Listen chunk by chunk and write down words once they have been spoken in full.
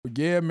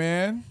But yeah,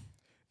 man.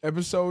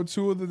 Episode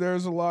 2 of the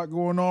There's a Lot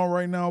Going On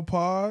Right Now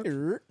pod.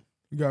 You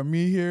got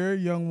me here,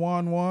 young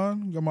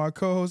Juan. Got my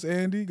co-host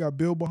Andy. Got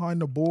Bill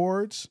behind the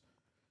boards.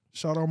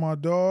 Shout out my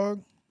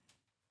dog.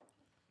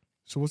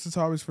 So what's the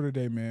topics for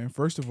today, man?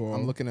 First of all,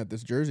 I'm looking at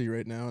this jersey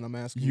right now, and I'm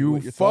asking you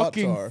what your thoughts are.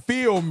 You fucking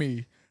feel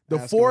me. The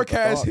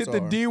forecast hit the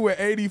D with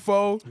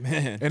 84,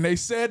 man, and they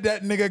said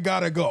that nigga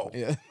gotta go.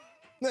 Yeah.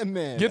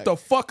 Man, get the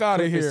fuck out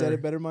of here. I said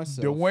it better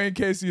myself. Juanye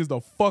Casey is the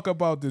fuck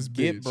about this bitch.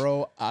 Get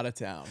bro out of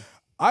town.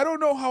 I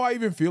don't know how I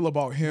even feel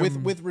about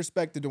him. With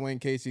respect to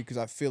Juanye Casey, because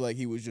I feel like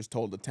he was just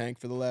told to tank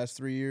for the last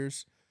 3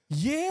 years.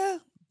 Yeah.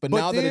 But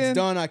now that it's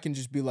done, I can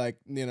just be like,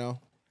 you know.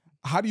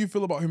 How do you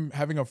feel about him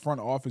having a front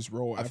office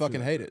role? I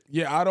fucking hate it.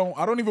 Yeah, I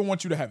don't even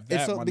want you to have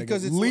that, my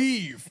because nigga.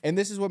 Leave. And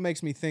this is what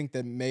makes me think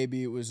that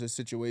maybe it was a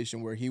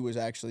situation where he was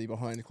actually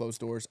behind closed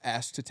doors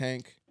asked to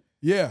tank.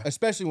 Yeah.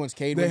 Especially once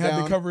Cade went down. They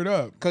had to cover it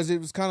up. Because it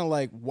was kind of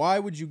like, why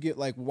would you get,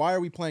 like, why are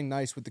we playing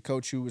nice with the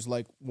coach who was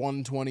like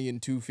 120 and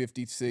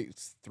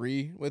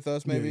 256-3 with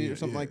us maybe or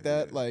something like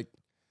that? Yeah. Like,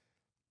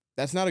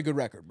 that's not a good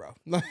record, bro.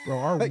 Bro,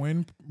 our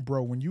win,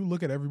 when you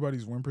look at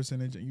everybody's win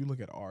percentage and you look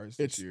at ours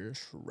this year,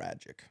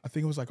 tragic. I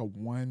think it was like a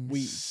 1-6.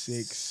 We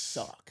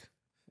suck.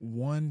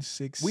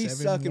 1-6. We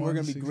suck, and we're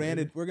gonna be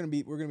granted. We're gonna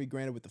be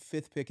granted with the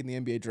 5th pick in the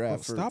NBA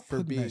draft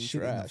for being that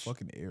shit trash. In the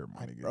fucking air,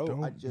 my nigga. Bro,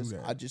 Don't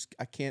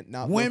I can't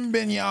not.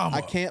 Wembenyama.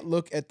 I can't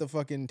look at the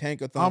fucking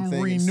tankathon I'm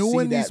thing renewing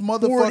and these see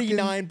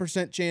motherfucking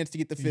 49% chance to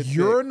get the 5th.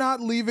 You're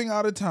not leaving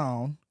out of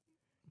town.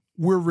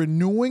 We're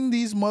renewing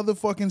these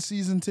motherfucking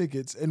season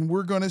tickets, and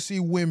we're gonna see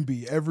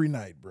Wemby every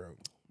night, bro.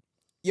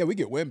 Yeah, we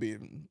get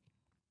Wemby.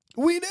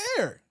 We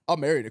there. I'll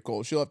marry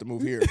Nicole. She'll have to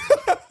move here.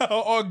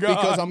 Oh, God.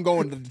 Because I'm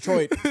going to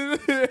Detroit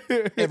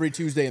every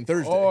Tuesday and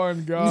Thursday. Oh,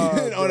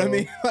 God. You know what I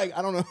mean? Like,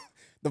 I don't know.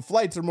 The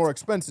flights are more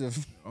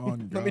expensive. Oh,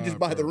 Let me just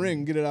buy the ring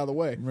and get it out of the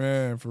way.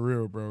 Man, for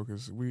real, bro,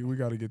 because we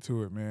got to get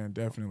to it, man,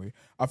 definitely.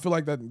 I feel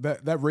like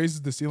that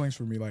raises the ceilings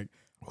for me. Like,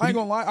 I ain't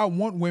gonna lie, I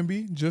want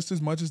Wemby just as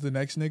much as the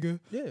next nigga.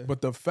 Yeah. But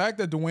the fact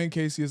that Juanye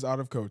Casey is out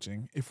of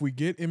coaching, if we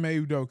get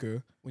Ime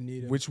Udoka,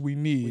 which we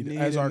need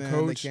as our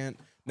coach.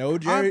 No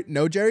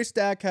Jerry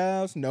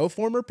Stackhouse, no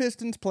former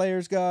Pistons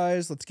players,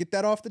 guys. Let's get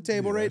that off the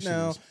table right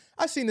now.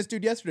 I seen this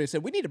dude yesterday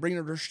said we need to bring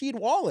in Rasheed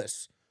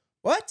Wallace.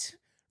 What?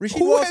 Rasheed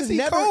Wallace has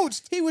never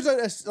coached. He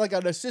was like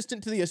an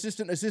assistant to the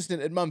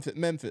assistant at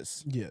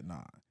Memphis. Yeah,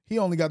 nah. He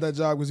only got that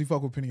job because he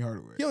fucked with Penny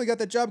Hardaway. He only got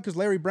that job because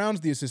Larry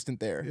Brown's the assistant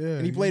there. Yeah,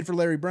 and he played for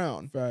Larry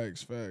Brown.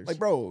 Facts. Like,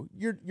 bro,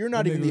 you're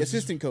not even the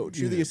assistant coach.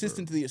 You're the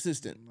assistant to the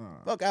assistant.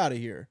 Nah. Fuck out of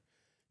here.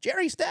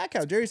 Jerry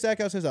Stackhouse. Jerry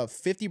Stackhouse has a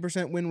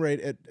 50% win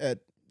rate at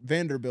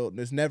Vanderbilt and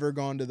has never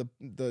gone to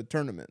the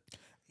tournament.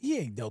 He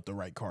ain't dealt the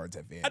right cards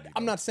at Vandy.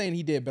 I'm not saying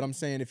he did, but I'm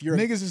saying if you're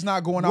niggas is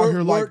not going out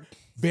here like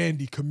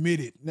Vandy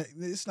committed.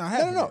 It's not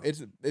happening. No,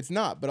 it's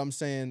not. But I'm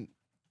saying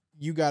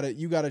you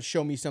gotta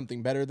show me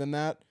something better than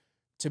that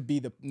to be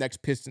the next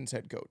Pistons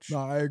head coach. No,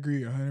 I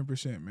agree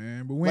 100%,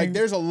 man. But like,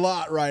 there's a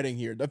lot riding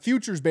here. The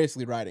future's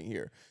basically riding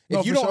here.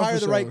 If you don't hire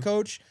the right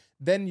coach,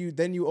 then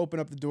you open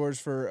up the doors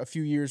for a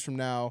few years from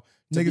now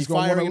to niggas be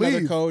firing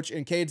another coach,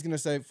 and Cade's gonna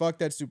say, "Fuck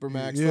that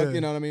Supermax." Yeah. Fuck,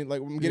 you know what I mean?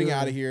 Like, I'm getting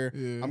out of here.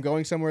 Yeah. I'm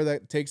going somewhere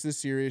that takes this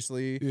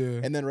seriously.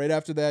 Yeah. And then right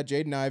after that,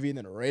 Jaden Ivey, and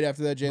then right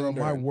after that, Jalen Duren.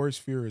 My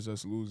worst fear is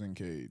us losing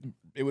Cade.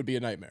 It would be a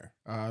nightmare.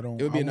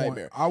 It would be a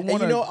nightmare. And you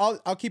know,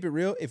 I'll keep it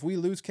real. If we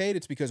lose Cade,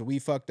 it's because we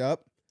fucked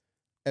up.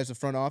 As a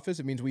front office,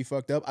 it means we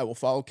fucked up. I will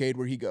follow Cade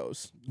where he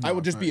goes. No, I will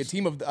just be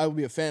I will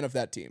be a fan of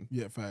that team.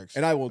 Yeah, facts.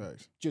 And I will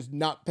just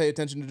not pay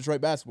attention to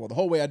Detroit basketball. The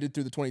whole way I did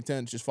through the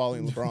 2010s, just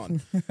following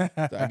LeBron.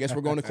 So I guess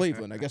we're going to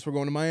Cleveland. I guess we're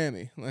going to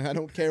Miami. Like, I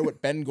don't care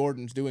what Ben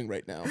Gordon's doing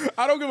right now.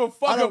 I don't give a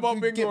fuck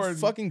about Ben Gordon.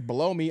 Fucking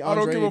below me. I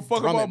don't give a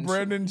fuck Drummond. about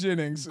Brandon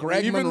Jennings.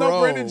 Even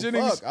though Brandon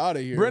Jennings, fuck out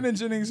of here. Brandon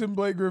Jennings and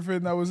Blake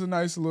Griffin, that was a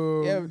nice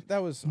little. Yeah,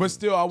 that was. But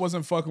still, I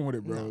wasn't fucking with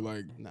it, bro.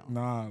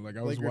 Nah. Like,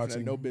 I was Blake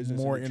watching no business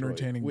more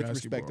entertaining with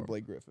basketball. Respect to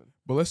Blake Griffin.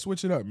 But let's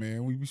switch it up,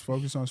 man. We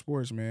focus on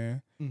sports,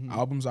 man. Mm-hmm.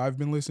 Albums I've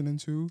been listening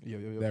to.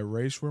 That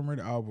Ray Schwimmer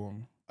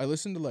album. I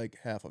listened to like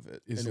half of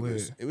it.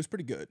 It was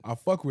pretty good. I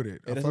fuck with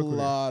it. It has a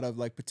lot of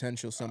like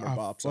potential summer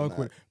bops on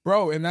that.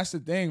 Bro, and that's the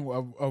thing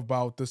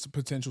about this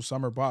potential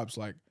summer bops.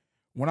 Like,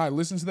 when I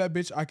listen to that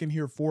bitch, I can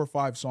hear 4 or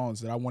 5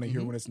 songs that I want to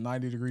hear when it's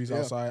 90 degrees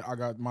outside. I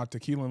got my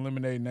tequila and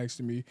lemonade next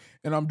to me,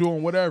 and I'm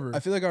doing whatever. I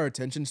feel like our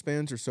attention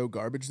spans are so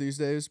garbage these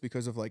days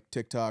because of like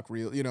TikTok, all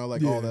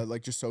that,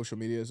 like just social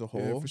media as a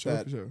whole. Yeah, for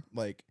sure.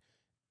 Like,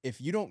 if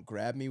you don't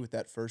grab me with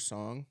that first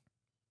song,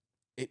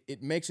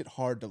 it makes it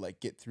hard to like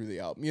get through the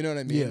album. You know what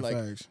I mean? Yeah, like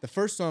facts. The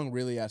first song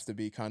really has to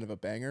be kind of a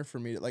banger for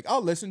me to like.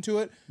 I'll listen to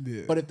it,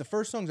 but if the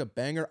first song's a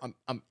banger,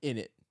 I'm in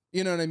it.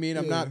 You know what I mean?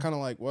 I'm not kind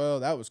of like, well,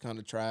 that was kind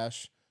of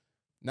trash.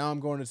 Now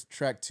I'm going to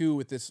track 2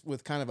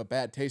 with kind of a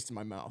bad taste in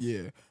my mouth.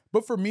 Yeah.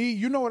 But for me,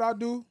 you know what I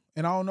do?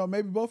 And I don't know,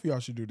 maybe both of y'all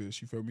should do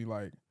this. You feel me?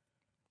 Like,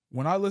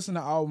 when I listen to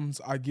albums,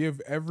 I give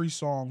every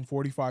song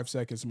 45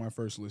 seconds to my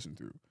first listen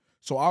through.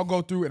 So I'll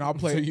go through and I'll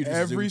play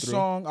every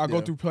song. I'll go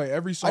through, play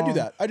every song.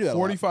 I do that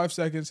 45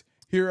 seconds.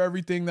 Hear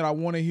everything that I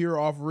want to hear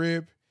off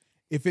rip.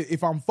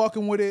 If I'm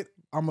fucking with it,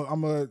 I'm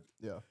a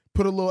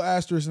put a little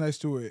asterisk next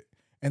to it.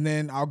 And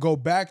then I'll go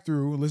back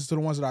through, listen to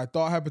the ones that I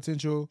thought had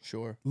potential.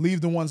 Sure.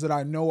 Leave the ones that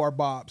I know are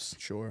bops.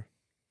 Sure.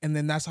 And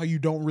then that's how you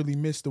don't really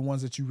miss the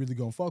ones that you really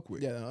gonna fuck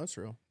with. Yeah, no, that's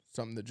real.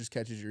 Something that just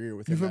catches your ear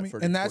with You feel me?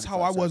 30, And that's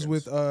how I was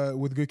seconds.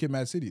 with Good Kid,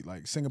 Mad City.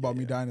 Like, Sing About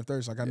Me Dying of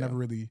Thirst. Like, I never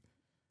really.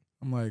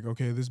 I'm like,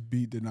 okay, this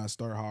beat did not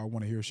start how I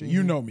want to hear shit.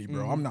 You know me,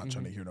 bro. I'm not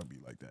trying to hear no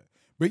beat like that.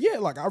 But yeah,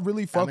 like I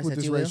really fuck with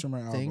this Ray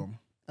Sherman album.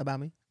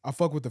 About me. I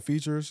fuck with the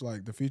features.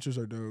 Like the features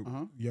are dope.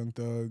 Young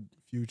Thug,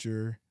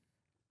 Future,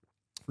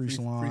 Free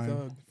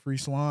Slime, Free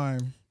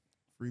Slime,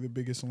 Free the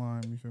biggest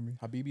slime. You feel me?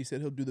 Habibi said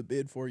he'll do the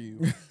bid for you.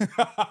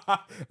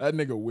 That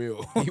nigga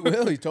will. He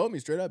will. He told me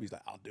straight up. He's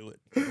like, I'll do it.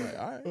 I'm like,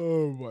 all right.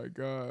 Oh my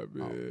god,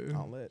 man.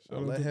 I'll let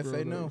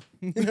Hefe know.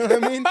 You know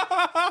what I mean?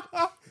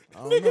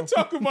 Nigga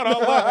talking about I'll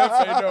let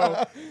Hefe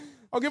know.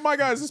 I'll get my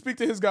guys to speak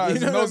to his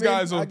guys, and those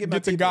guys will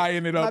get the guy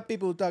in it up. My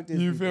people who talk to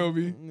his You people. feel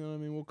me? You know what I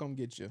mean? We'll come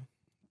get you.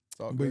 It's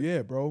all But good.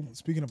 yeah, bro.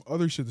 Speaking of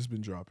other shit that's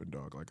been dropping,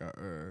 dog. Like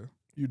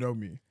you know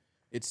me.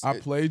 I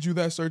played you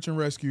that Search and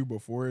Rescue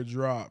before it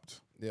dropped.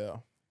 Yeah.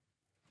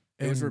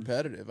 It was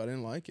repetitive. I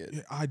didn't like it.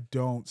 I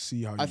don't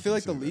see how. I feel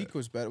like the leak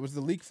was better. Was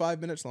the leak 5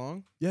 minutes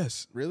long?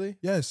 Yes. Really?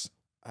 Yes.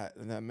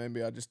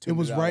 Maybe I just tuned it. It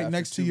was out right after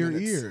next to 2 your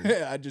minutes. ear.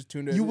 Yeah, I just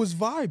tuned it. You was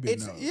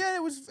vibing. Though. Yeah,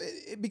 it was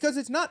because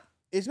it's not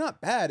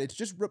bad. It's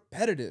just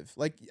repetitive.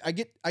 Like I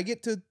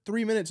get to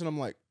 3 minutes and I'm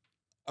like,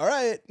 all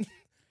right, are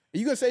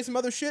you gonna say some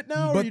other shit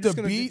now? Or are you But just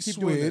the gonna beat keep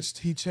doing this? switched.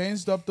 He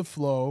changed up the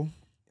flow.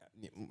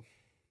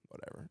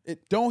 Whatever.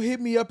 Don't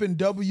hit me up in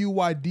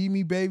WYD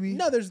me, baby.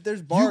 No, there's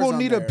bars. You gonna on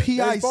need there. a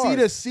PIC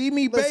to see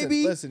me,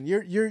 baby. Listen,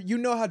 you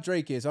know how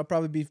Drake is. I'll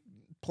probably be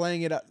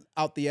playing it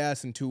out the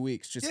ass in 2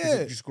 weeks just because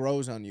it just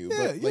grows on you.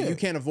 But you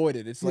can't avoid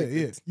it. It's like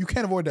you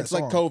can't avoid that. It's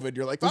song. like COVID.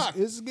 You're like, fuck.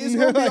 It's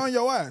gonna be on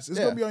your ass. It's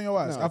gonna be on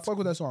your ass. No, I fuck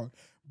with that song,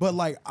 but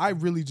like I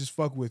really just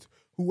fuck with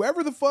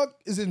whoever the fuck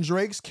is in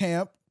Drake's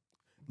camp,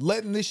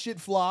 letting this shit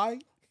fly,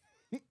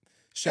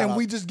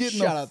 we just getting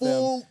the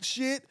full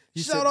shit.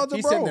 Shout out to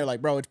he's bro. sitting there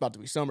like, bro, it's about to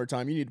be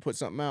summertime. You need to put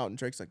something out. And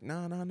Drake's like,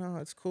 no,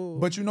 it's cool.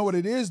 But you know what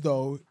it is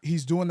though?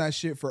 He's doing that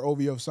shit for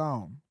OVO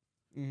Sound.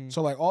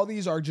 So like all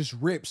these are just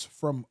rips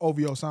from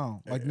OVO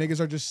Sound. Like niggas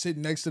are just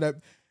sitting next to that.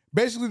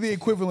 Basically the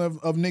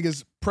equivalent of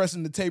niggas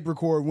pressing the tape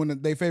record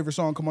when their favorite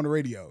song come on the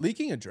radio.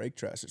 Leaking a Drake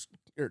trash.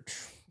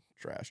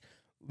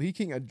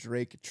 Leaking a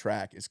Drake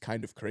track is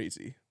kind of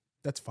crazy.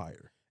 That's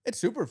fire. It's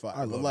super fire.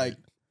 I love like it.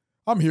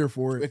 I'm here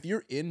for it. If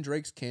you're in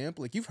Drake's camp,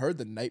 like you've heard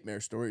the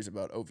nightmare stories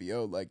about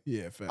OVO. Like,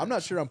 facts. I'm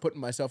not sure I'm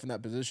putting myself in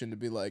that position to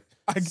be like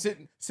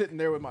sitting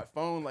there with my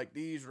phone like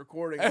these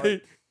recording.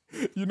 Hey,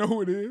 you know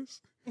who it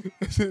is?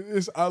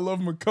 It's I Love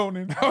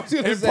McConan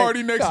and say,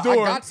 Party Next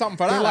Door. I got something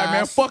for that. They're like,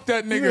 man, fuck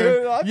that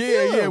nigga.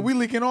 Yeah, we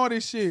leaking all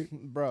this shit,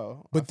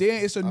 bro. But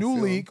then it's a new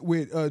leak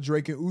with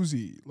Drake and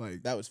Uzi.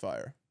 Like that was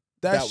fire.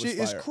 That shit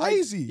is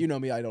crazy. You know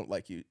me, I don't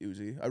like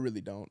Uzi. I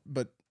really don't.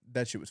 But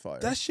that shit was fire.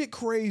 That shit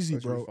crazy,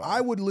 bro. I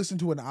would listen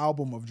to an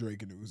album of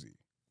Drake and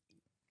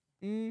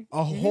Uzi.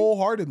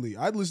 Wholeheartedly.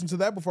 I'd listen to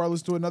that before I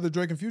listen to another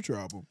Drake and Future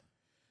album.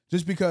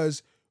 Just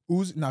because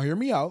Uzi, now hear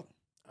me out.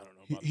 I don't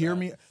know about Hear that.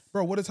 me.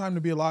 Bro, What a Time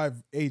to Be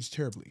Alive aged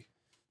terribly.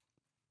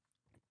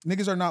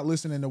 Niggas are not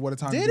listening to What a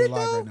Time to Be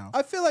Alive right now.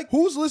 I feel like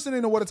Who's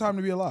listening to What a Time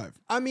to Be Alive?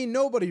 I mean,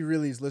 nobody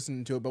really is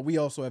listening to it, but we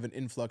also have an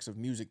influx of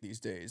music these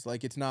days.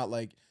 Like it's not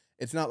like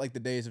the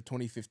days of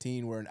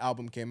 2015 where an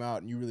album came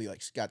out and you really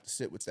like got to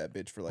sit with that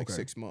bitch for like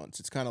 6 months.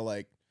 It's kind of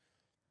like.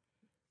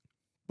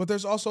 But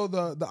there's also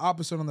the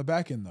opposite on the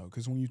back end though,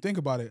 because when you think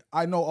about it,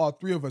 I know all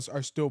three of us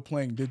are still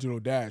playing Digital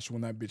Dash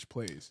when that bitch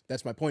plays.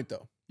 That's my point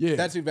though. Yeah,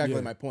 that's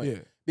exactly my point. Yeah.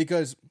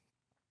 Because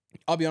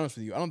I'll be honest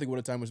with you, I don't think What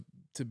a Time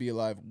to Be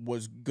Alive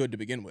was good to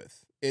begin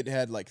with. It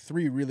had like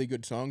 3 really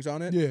good songs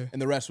on it,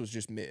 and the rest was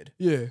just mid.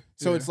 Yeah.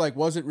 So it's like,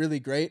 was it really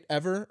great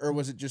ever, or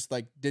was it just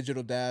like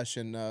Digital Dash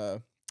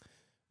and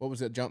what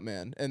was it,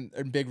 Jumpman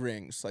and Big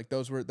Rings? Like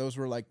those were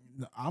like.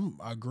 I'm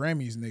a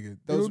Grammys nigga.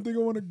 They don't think I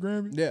want a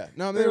Grammy. Yeah,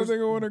 no, I mean, they don't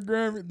think I want a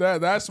Grammy.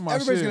 That's my.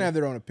 Everybody's shit. gonna have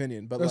their own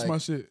opinion, but that's like, my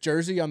shit.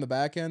 Jersey on the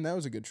back end, that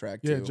was a good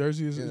track too. Yeah,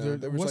 Jersey is.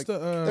 There was what's like,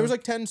 there was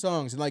like 10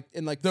 songs, and like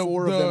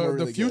 4 of them were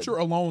really the Future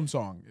good. Alone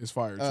song is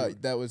fire too.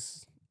 That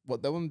was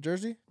that one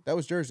Jersey? That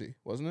was Jersey,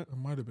 wasn't it? It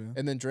might have been.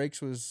 And then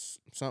Drake's was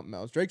something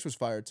else. Drake's was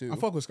fire too. I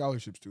fuck with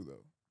scholarships too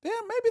though. Damn,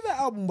 maybe that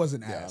album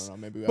wasn't Yeah, ass. I don't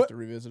know. Maybe we have to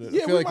revisit it.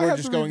 Yeah, I feel like might we're have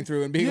just to going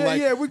through and being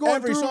we're going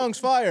every through. song's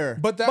fire,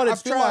 but it's I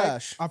feel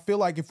trash. Like, I feel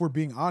like if we're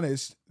being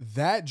honest,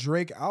 that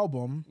Drake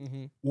album,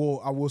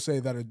 I will say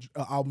that an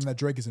album that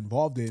Drake is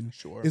involved in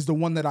is the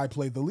one that I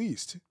play the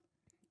least.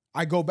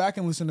 I go back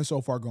and listen to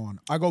So Far Gone.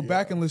 I go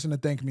back and listen to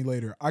Thank Me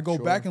Later. I go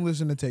back and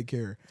listen to Take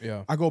Care.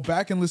 Yeah. I go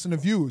back and listen to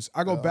Views.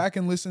 I go back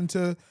and listen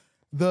to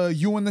the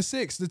You and the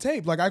Six, the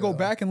tape. Like I go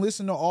back and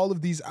listen to all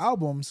of these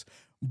albums,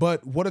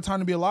 but What a Time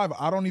to Be Alive,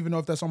 I don't even know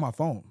if that's on my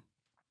phone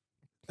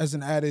as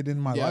an added in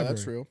my library. Yeah,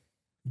 that's real.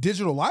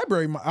 Digital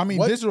library,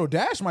 Digital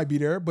Dash might be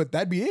there, but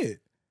that'd be it.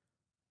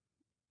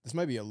 This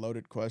might be a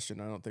loaded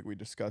question. I don't think we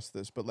discussed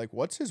this, but like,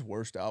 what's his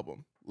worst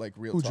album? Like,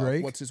 real Who, talk.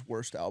 Drake? What's his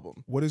worst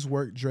album? What is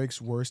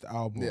Drake's worst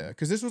album? Yeah,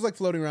 because this was like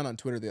floating around on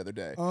Twitter the other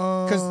day.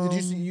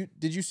 Because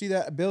did you see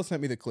that? Bill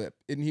sent me the clip,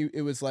 and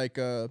it was like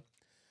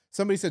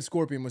somebody said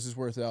Scorpion was his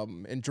worst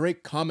album, and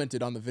Drake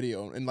commented on the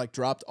video and like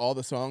dropped all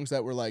the songs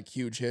that were like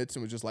huge hits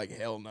and was just like,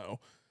 hell no.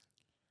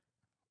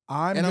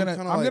 I'm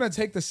gonna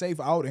take the safe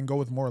out and go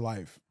with More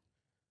Life.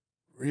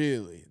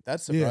 Really?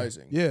 That's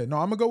surprising. Yeah, no,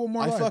 I'm gonna go with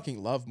More Life. I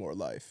fucking love More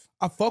Life.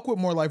 I fuck with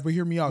More Life, but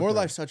hear me out. More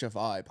Life's such a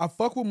vibe. I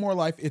fuck with More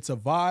Life. It's a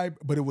vibe,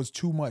 but it was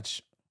too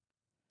much.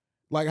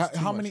 Like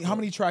how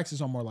many tracks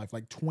is on More Life?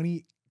 Like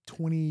 20.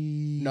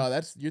 No,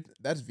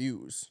 that's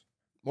Views.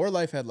 More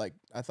Life had like,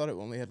 I thought it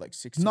only had like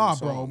 16 Nah,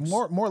 songs.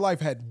 bro. More Life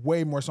had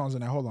way more songs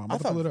than that. Hold on, I'm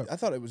about to pull it up. I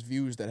thought it was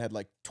Views that had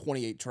like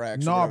 28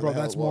 tracks. Nah, bro,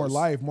 that's More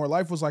Life. More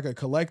Life was like a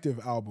collective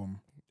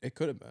album. It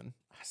could have been.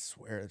 I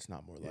swear it's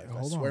not More Life. Yeah,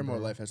 I swear More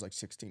Life has like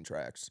 16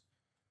 tracks.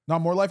 No,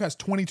 More Life has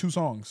 22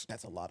 songs.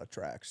 That's a lot of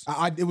tracks.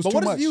 It was but too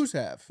what much. Does Views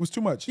have? It was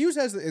too much. Views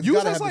has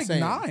like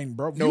 9,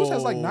 bro. Views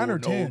has like 9 or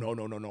 10.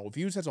 No.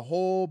 Views has a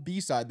whole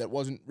B-side that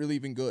wasn't really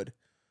even good.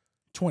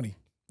 20.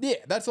 Yeah,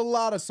 that's a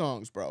lot of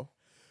songs, bro.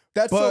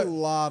 That's a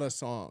lot of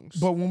songs.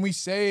 But when we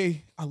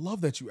say, I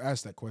love that you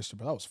asked that question,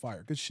 but that was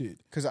fire. Good shit.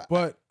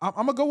 I'm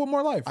gonna go with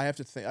More Life. I have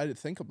to think. I did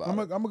think about it.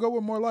 I'm gonna go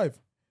with More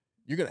Life.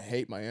 You're gonna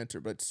hate my answer,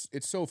 but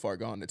it's so far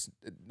gone.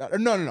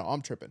 No.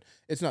 I'm tripping.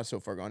 It's not so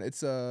far gone.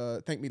 It's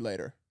Thank Me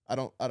Later. I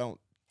don't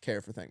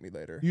care for Thank Me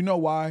Later. You know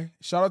why?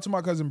 Shout out to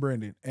my cousin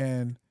Brendan,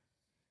 and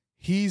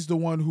he's the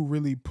one who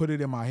really put it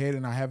in my head,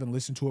 and I haven't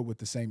listened to it with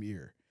the same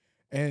ear.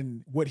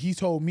 And what he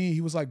told me,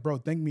 he was like, bro,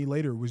 Thank Me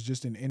Later was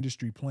just an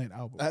industry plant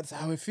album. That's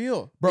how I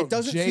feel. Bro, it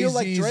doesn't feel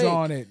like Drake.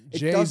 on it.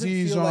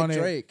 Jay-Z's on it.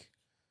 Drake.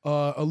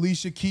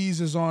 Alicia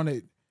Keys is on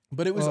it.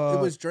 But it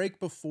was Drake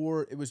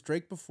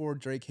before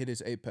Drake hit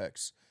his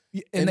apex.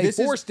 And they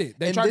forced it.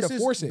 They tried to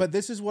force it. But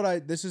this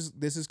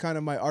is kind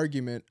of my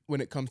argument when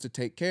it comes to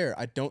Take Care.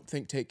 I don't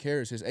think Take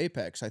Care is his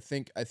apex. I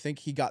think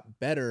he got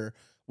better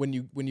when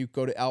you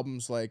go to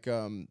albums like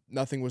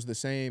Nothing Was the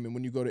Same, and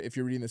when you go to If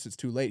You're Reading This It's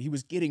Too Late. He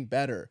was getting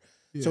better.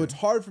 Yeah. So it's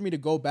hard for me to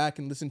go back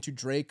and listen to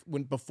Drake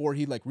before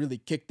he like really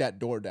kicked that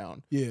door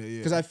down. Yeah.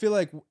 Because I feel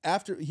like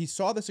after he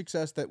saw the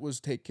success that was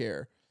Take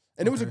Care,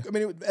 and it was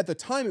at the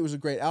time it was a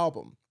great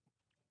album,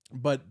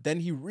 but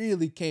then he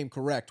really came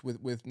correct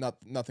with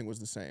Nothing Was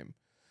the Same,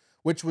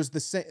 which was the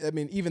same. I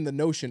mean, even the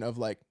notion of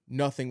like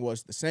nothing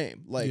was the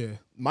same. Like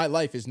my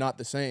life is not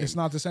the same. It's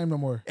not the same no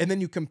more. And then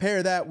you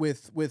compare that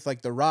with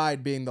like The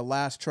Ride being the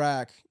last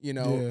track,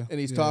 and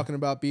he's talking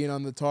about being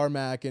on the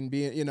tarmac and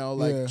being,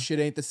 shit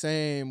ain't the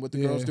same. What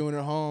the girls doing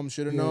at home,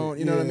 should have known.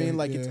 You know what I mean?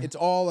 Like it's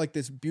all like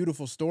this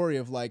beautiful story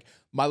of like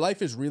my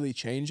life is really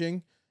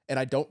changing and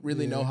I don't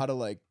really know how to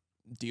like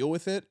deal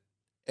with it.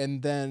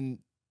 And then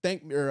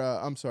Nothing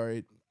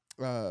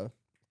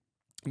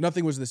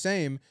Was the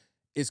Same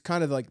is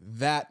kind of like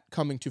that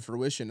coming to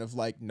fruition of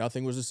like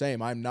nothing was the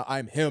same.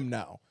 I'm him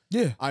now.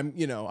 Yeah.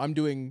 I'm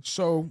doing.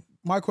 So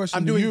my question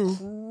I'm to doing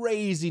you,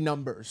 crazy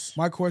numbers.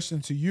 My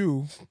question to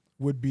you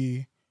would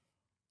be,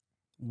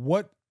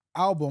 what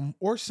album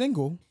or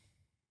single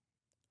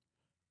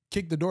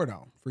kicked the door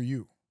down for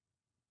you?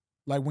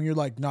 Like when you're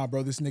like, nah,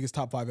 bro, this nigga's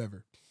top 5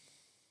 ever.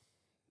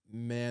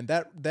 Man,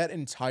 that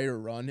entire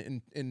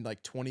run in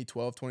like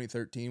 2012,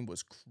 2013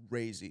 was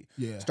crazy.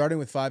 Yeah. Starting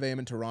with 5 a.m.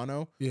 in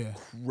Toronto. Yeah.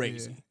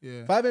 Crazy.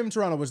 Yeah. 5 a.m. in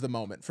Toronto was the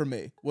moment for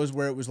me, was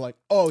where it was like,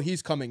 oh,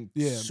 he's coming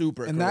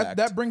super and correct.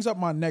 that brings up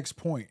my next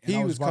point.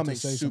 He was coming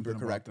super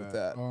correct with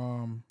that.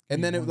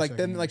 And then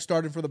it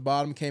started for the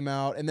bottom, came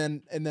out, and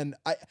then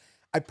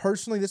I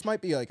personally, this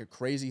might be like a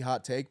crazy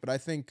hot take, but I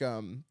think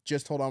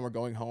Just Hold On, We're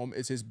Going Home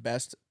is his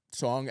best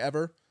song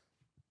ever.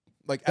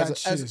 Like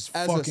that as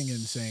fucking a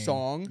insane.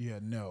 Song,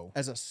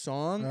 as a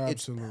song,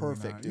 absolutely it's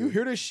perfect. Not. Dude. You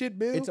hear this shit,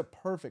 Bill? It's a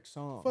perfect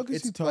song. Fuck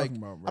is he talking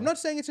about, bro? I'm not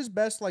saying it's his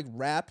best like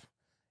rap,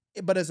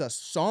 but as a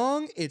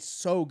song, it's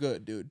so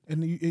good, dude.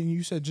 And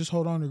you said Just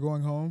Hold On, You're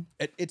Going Home.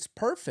 It's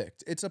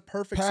perfect. It's a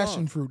perfect song.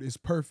 Passion Fruit is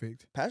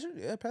perfect.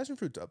 Passion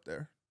Fruit's up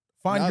there.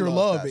 Find Your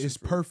Love is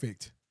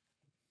perfect.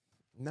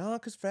 No,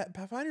 because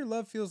Find Your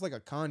Love feels like a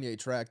Kanye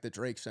track that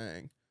Drake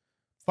sang.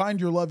 Find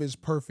Your Love is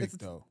perfect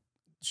though.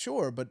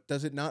 Sure, but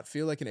does it not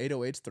feel like an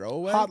 808's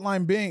throwaway?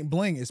 Hotline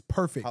Bling is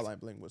perfect.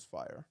 Hotline Bling was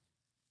fire.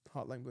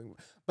 Hotline Bling.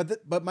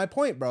 But my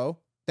point, bro,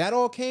 that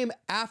all came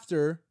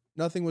after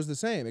Nothing Was the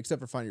Same, except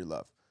for Find Your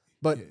Love.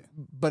 But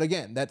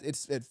again,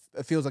 it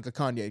feels like a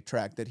Kanye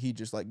track that he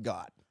just like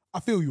got.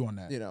 I feel you on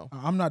that.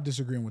 I'm not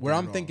disagreeing with where that.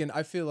 I'm thinking,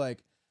 I feel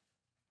like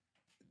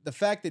the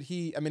fact that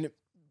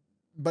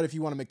but if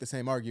you want to make the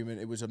same argument,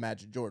 it was a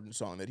Magic Jordan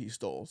song that he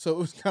stole. So it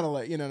was kind of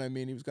like, you know what I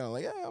mean? He was kind of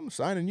like, yeah, I'm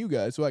signing you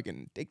guys so I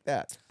can take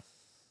that.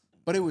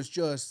 But it was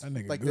just that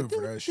nigga like good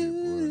for that shit,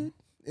 boy.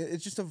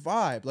 It's just a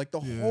vibe. Like the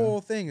whole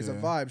thing is a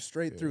vibe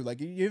straight through. Like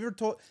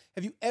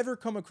have you ever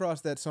come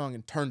across that song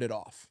and turned it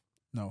off?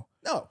 No.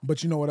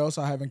 But you know what else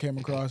I haven't came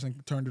across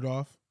and turned it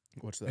off?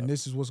 What's that? And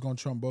this is what's gonna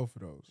trump both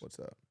of those. What's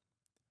that?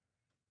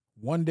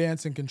 One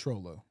Dance and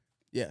Controller.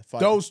 Yeah,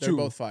 fire. Those They're two.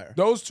 both fire.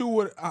 Those two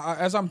would,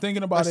 as I'm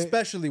thinking about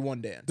especially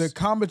One Dance. the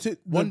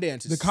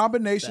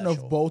combination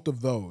special. of both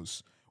of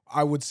those,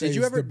 I would say, is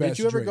the best. Did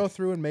you ever Drake. go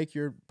through and make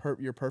your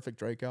perfect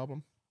Drake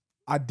album?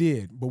 I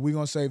did, but we're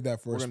gonna save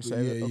that for. We're gonna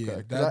save it.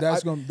 Okay.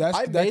 That's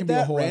I that made can be a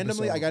that whole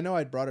randomly. episode. Like I know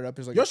I brought it up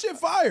as like your shit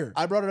fire.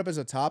 I brought it up as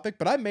a topic,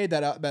 but I made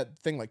that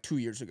thing like 2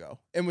 years ago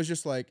and was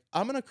just like,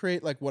 I'm gonna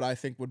create like what I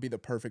think would be the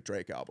perfect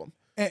Drake album.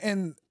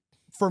 And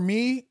for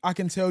me, I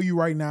can tell you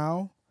right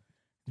now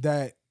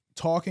that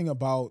talking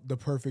about the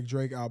perfect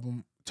Drake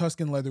album,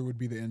 Tuscan Leather would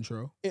be the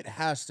intro. It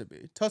has to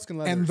be Tuscan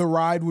Leather, and The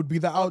Ride would be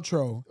the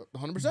outro.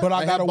 100%. But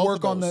I gotta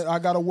work on the. I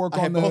gotta work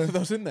on the. Both of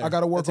those in there. I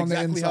gotta work That's on the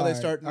exactly inside. how they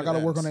start. I gotta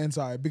work on the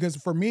inside because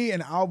for me,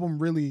 an album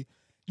really.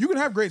 You can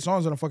have great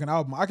songs on a fucking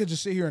album. I could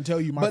just sit here and tell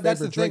you my but favorite that's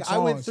the Drake thing.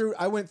 songs.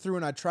 I went through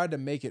and I tried to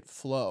make it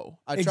flow.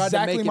 I tried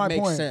Exactly to make my it make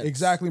point. sense.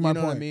 Exactly my you know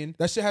point. What I mean,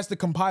 that shit has to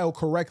compile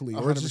correctly,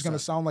 or it's just gonna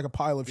 100%. sound like a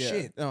pile of yeah,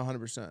 shit. No,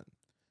 100%.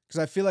 Because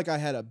I feel like I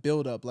had a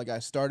build up. Like I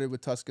started with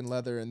Tuscan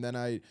Leather, and then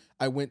I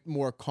went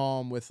more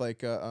calm with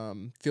like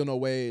Feel No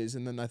Ways,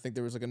 and then I think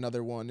there was like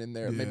another one in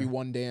there. Yeah. Maybe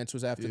One Dance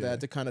was after Yeah.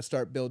 that to kind of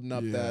start building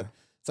up Yeah. that.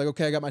 It's like,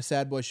 okay, I got my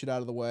sad boy shit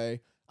out of the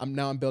way.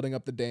 I'm building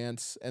up the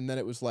dance, and then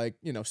it was like,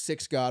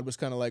 Six God was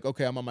kind of like,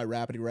 okay, I'm on my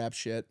rapidy rap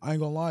shit. I ain't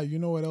gonna lie. You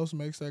know what else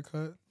makes that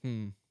cut?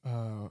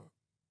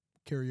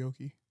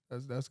 Karaoke.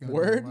 That's gonna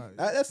Word. Be my,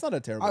 That's not a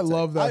terrible. I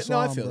love that song.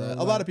 No, I feel bro. that. Like,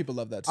 A lot of people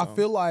love that song. I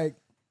feel like.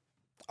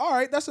 All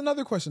right, that's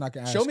another question I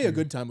can ask. Show Me you. a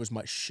Good Time was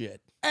my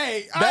shit.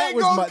 Hey, That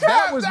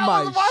was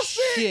my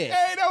shit.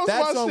 Hey,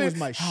 That song shit. was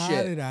my How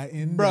shit. did I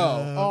end Bro,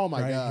 up oh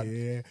my right God.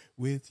 here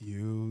with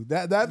you?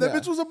 That Yeah.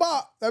 bitch was a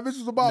bop. That bitch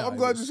was a bop. No, I'm it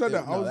glad was- you said it-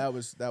 that. No, that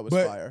was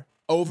fire.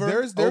 Over.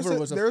 There's Over a,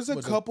 was there's a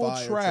was couple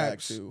fire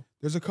tracks. track too.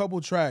 There's a couple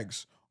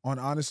tracks on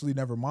Honestly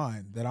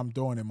Nevermind that I'm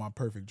throwing in my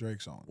perfect Drake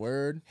song.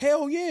 Word.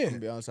 Hell I'm yeah. gonna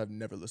be honest, I've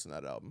never listened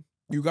to that album.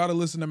 You got to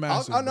listen to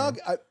Massive.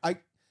 I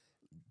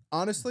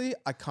honestly,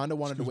 I kind of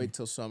wanted to wait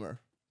till summer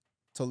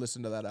to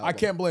listen to that album. I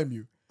can't blame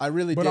you. I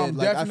really But did. I'm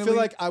Like, I feel definitely-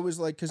 like I was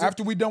like, because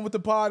After we done with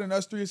the pod and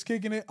us three is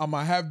kicking it, I'm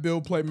gonna have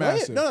Bill play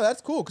Massive. No, that's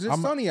cool because it's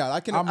I'm- sunny out.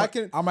 I can. I'm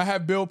gonna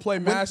have Bill play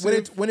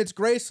Massive. When it's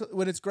gray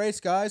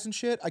skies and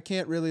shit, I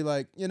can't really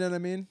like, you know what I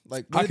mean?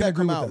 Like I when did can that agree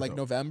come with out? that, Like though.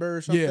 November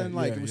or something? Yeah,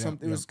 like yeah, it was yeah,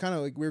 something. It yeah. was kind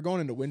of like we were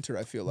going into winter.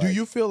 I feel like. Do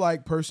you feel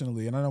like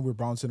personally, and I know we're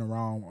bouncing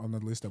around on the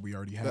list that we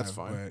already have, That's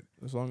fine.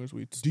 but As long as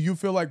we. do you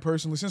feel like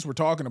personally, since we're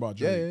talking about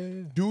Drake,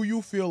 Yeah. do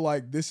you feel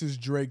like this is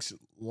Drake's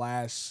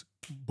last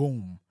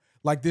boom?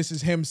 Like this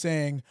is him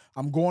saying,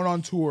 I'm going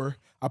on tour.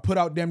 I put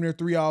out damn near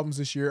 3 albums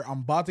this year. I'm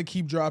about to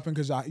keep dropping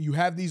because you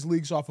have these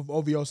leaks off of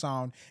OVO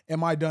Sound.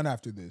 Am I done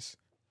after this?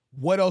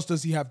 What else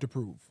does he have to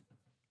prove?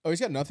 Oh,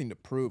 he's got nothing to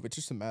prove. It's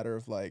just a matter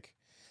of like,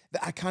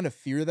 I kind of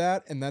fear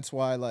that, and that's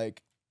why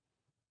like,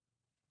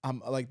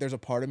 I'm like, there's a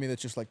part of me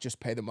that's just like, just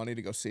pay the money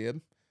to go see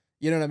him.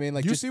 You know what I mean?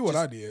 Like, You just see what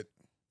just, I did.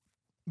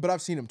 But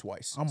I've seen him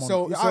twice. I'm on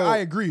so I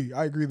agree.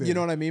 I agree there. you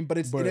know what I mean? But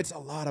it's But- it's a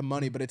lot of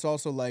money. But it's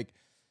also like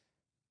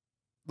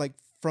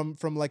from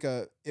like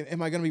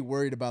am I gonna be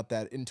worried about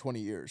that in 20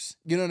 years?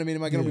 You know what I mean?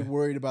 Am I gonna Yeah. be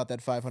worried about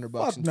that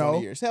 $500 Fuck in 20 no.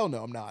 years? Hell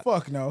no, I'm not.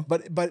 Fuck no.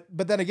 But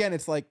then again,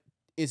 it's like,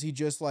 is he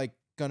just like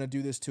gonna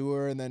do this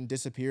tour and then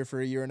disappear for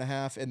a year and a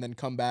half and then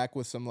come back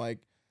with some like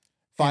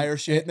fire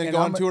shit and then and go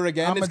on I'ma- tour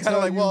again? I'ma It's kind of tell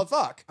like, you- well,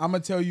 fuck. I'm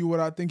gonna tell you what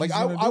I think Like he's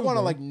gonna do. I want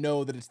to bro. like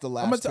know that it's the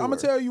last. I'm tour. gonna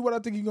tell you what I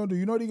think he's gonna do.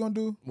 You know what he's gonna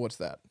do? What's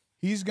that?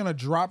 He's gonna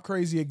drop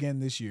Crazy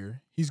again this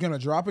year. He's gonna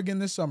drop again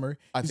this summer.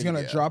 He's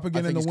gonna yeah. drop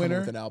again I in think the he's coming winter.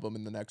 with an album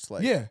in the next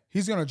like Yeah,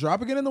 he's gonna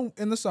drop again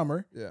in the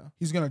summer. yeah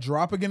He's gonna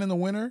drop again in the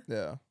winter.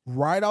 yeah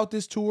Ride out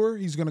this tour.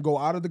 He's gonna go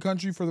out of the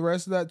country for the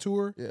rest of that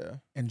tour. yeah.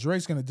 And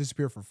Drake's gonna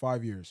disappear for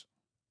 5 years.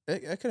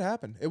 It could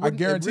happen. It I wouldn't,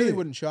 guarantee it really it.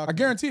 wouldn't shock. I me.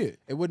 guarantee it.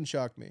 It wouldn't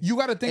shock me. You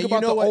got to think And you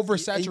about know the what?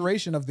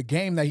 oversaturation of the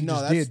game that he no,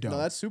 just that's, did, though. No,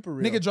 that's super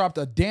real. Nigga dropped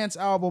a dance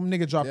album.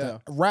 Nigga dropped Yeah.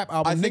 a rap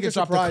album. I think Nigga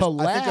dropped a I think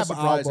collab a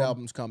surprise album.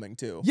 album's coming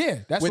too. Yeah,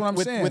 that's with, what I'm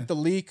with, saying. With the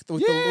leak,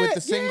 with Yeah,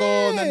 the single,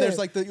 and then there's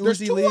like the There's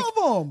Uzi 2 leak. of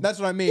them. That's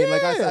what I mean.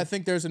 Like Yeah. I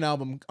think there's an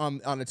album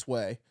on its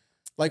way.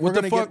 Like What we're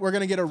the gonna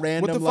fuck- get a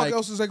random What the fuck like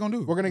else is they gonna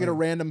do? we're gonna get a Like,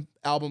 random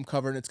album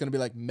cover and it's gonna be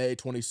like May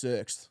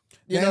 26th.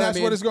 You And know that's I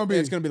mean? what it's gonna be.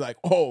 It's gonna be like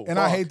oh, And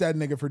I fuck. hate that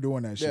nigga for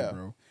doing that shit, Yeah.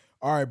 bro.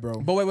 All right, bro.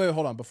 But wait,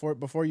 hold on.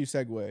 Before you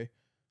segue,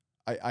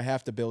 I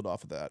have to build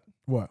off of that.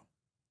 What?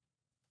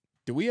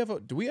 Do we have a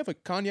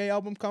Kanye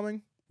album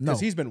coming? No. Because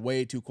he's been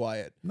way too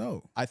quiet.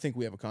 No, I think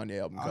we have a Kanye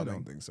album I coming.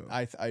 don't think so.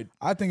 I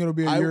I think it'll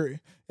be a I-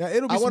 year. Yeah,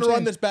 it'll be. I want want to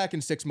run this back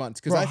in 6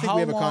 months because I think we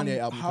have a Kanye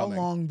album How coming.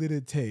 long did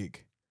it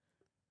take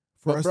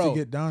for But us bro, to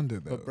get down to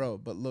that?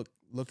 But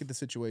look at the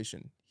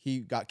situation. He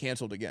got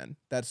canceled again.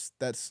 That's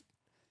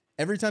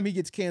every time he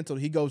gets canceled,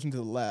 he goes into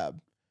the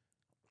lab.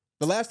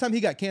 The last time he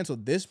got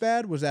canceled this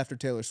bad was after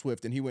Taylor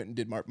Swift, and he went and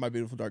did My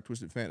Beautiful Dark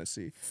Twisted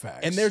Fantasy.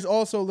 Facts. And there's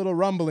also little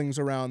rumblings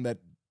around that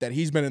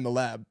he's been in the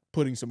lab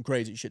putting some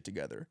crazy shit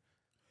together.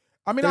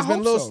 I mean, There's I been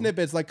hope little so.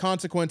 snippets, like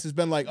Consequence has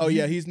been like, oh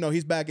yeah, he's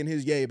back in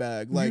his yay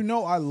bag. Like you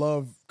know, I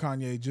love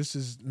Kanye just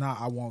as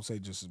I won't say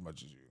just as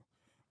much as you,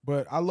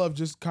 but I love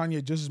just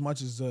Kanye just as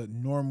much as a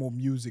normal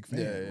music fan.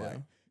 Yeah, like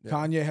yeah.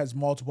 Kanye has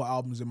multiple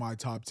albums in my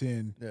top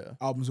 10 yeah.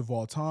 albums of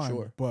all time.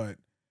 Sure. But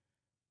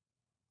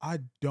I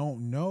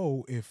don't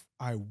know if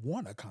I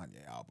want a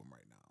Kanye album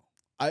right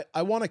now.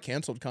 I want a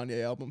canceled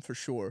Kanye album for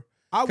sure.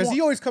 I Because want,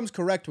 he always comes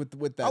correct with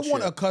that I shit.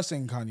 want a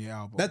cussing Kanye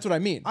album. That's what I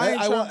mean. I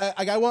ain't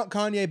I want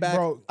Kanye back.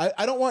 Bro.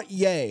 I don't want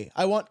Ye.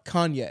 I want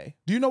Kanye.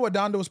 Do you know what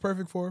Donda was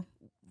perfect for?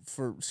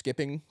 For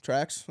skipping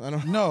tracks? I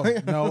don't No,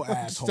 I no, just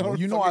asshole. don't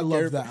You know I fucking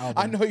care love that for-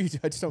 album. I know you do.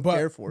 I just don't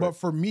care for But it.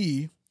 for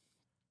me,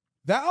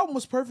 that album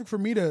was perfect for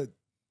me to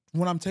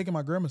when I'm taking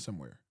my grandma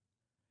somewhere.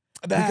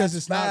 Because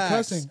it's not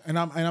cussing, and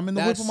I'm in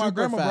the whip with my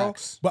grandma, bro.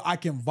 But I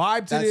can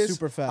vibe to That's this.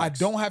 super facts. I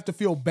don't have to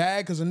feel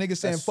bad because a nigga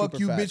saying That's "fuck super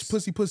you, facts. bitch,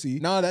 pussy, pussy."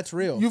 No, that's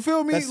real. You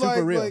feel me? That's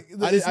super real.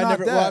 It's I not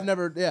never. that. Well, I've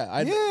never.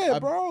 Yeah. Yeah,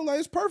 bro. Like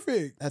it's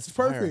perfect. That's it's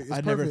perfect. It's I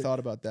never perfect. thought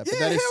about that. But Yeah,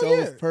 that is hell so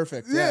yeah.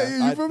 perfect.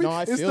 Yeah, you feel me? No,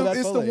 I it's feel that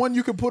it's the fully. one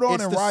you can put on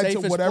It's and the ride to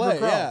safest whatever play.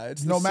 crowd. Yeah,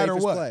 it's no the matter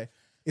safest what. play.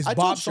 It's I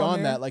told bops Sean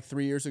on there. that like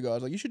 3 years ago. I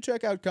was like, you should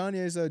check out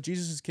Kanye's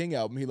Jesus is King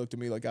album. He looked at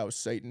me like I was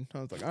Satan. I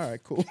was like, all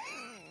right, cool.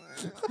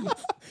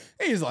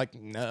 He's like,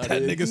 no. That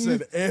dude. nigga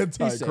said He said,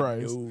 Antichrist.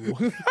 no.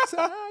 I said,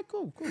 all right,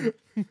 cool. That's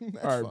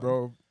All right, fine.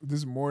 bro.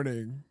 This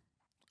morning,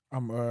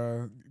 I'm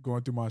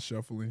going through my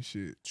shuffling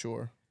shit,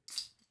 Sure.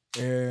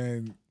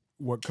 and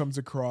what comes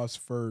across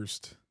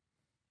first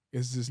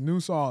is this new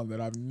song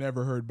that I've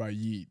never heard by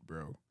Yeet,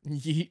 bro.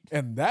 Yeet.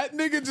 And that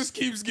nigga just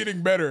keeps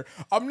getting better.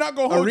 I'm not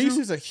gonna hold Reese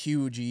you. is a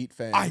huge Yeet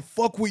fan. I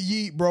fuck with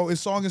Yeet, bro.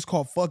 His song is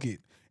called "Fuck It,"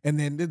 and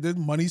then the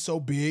Money So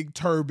Big,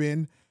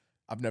 Turban,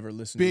 I've never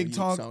listened Big to a Yeet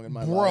Tongue, song in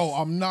my bro. life.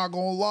 I'm not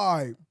gonna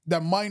lie,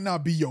 that might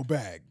not be your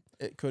bag.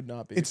 It could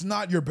not be. It's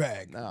not your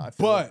bag. No, I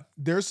feel but it.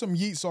 there's some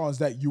Yeet songs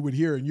that you would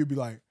hear and you'd be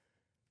like,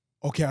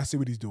 okay, I see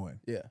what he's doing.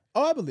 Yeah.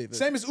 Oh, I believe it.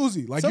 Same as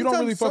Uzi. Like sometimes, you don't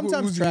really fuck with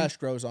sometimes Uzi. trash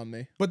grows on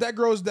me. But that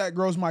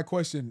grows my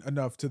question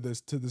enough to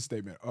this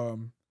statement.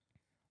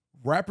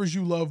 Rappers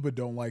you love but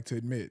don't like to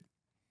admit.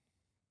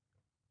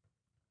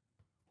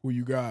 Who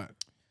you got?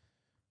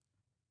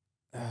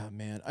 Ah,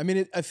 man. I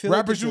mean, I feel like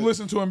Rappers it's you a-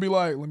 listen to and be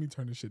like, let me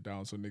turn this shit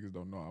down so niggas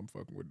don't know I'm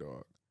fucking with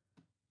dog.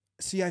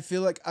 See, I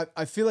feel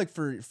like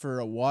for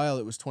a while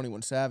it was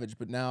 21 Savage,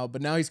 but now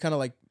he's kind of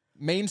like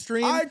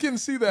mainstream. I can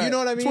see that. You know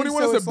what I mean?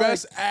 21 So is it's the like-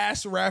 best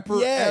ass rapper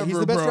yeah, ever, he's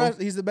the best. bro.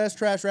 He's the best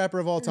trash rapper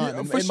of all time,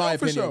 Yeah, in for my sure,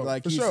 for opinion. sure,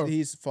 Like for he's sure.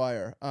 he's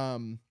fire.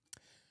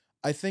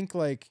 I think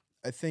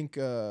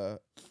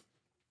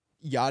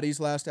Yachty's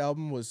last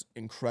album was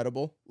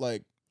incredible.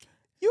 Like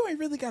You ain't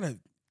really gotta.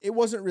 it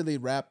wasn't really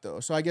rap though,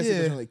 so I guess it Yeah.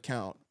 doesn't really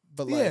count.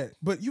 But like, Yeah,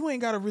 but you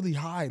ain't gotta really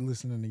hide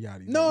listening to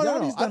Yachty. no.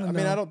 Yachty's done I mean,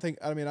 enough. I don't think.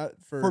 I mean,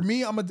 For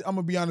me, I'm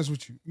gonna be honest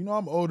with you. You know,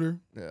 I'm older.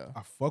 yeah,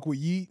 I fuck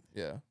with Yeet.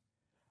 yeah.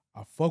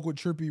 I fuck with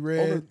Trippie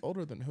Red.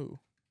 Older than who?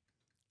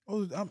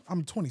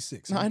 I'm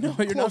 26. No, I know, I'm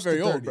you're not close to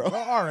very old, 30. bro.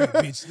 All right,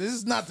 bitch. This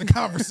is not the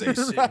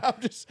conversation.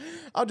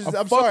 I'm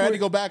fuck sorry. I had to with-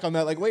 go back on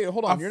that. Like, wait,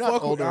 hold on. You're not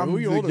fuck with- older. I'm Who are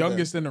you the older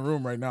youngest in the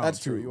room right now. That's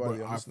too, true. You are the but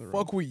youngest in the I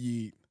room. fuck with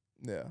Yeet.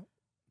 than? Yeah.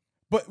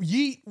 But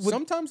Yeet,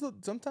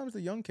 Sometimes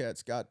the young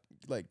cats got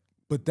like.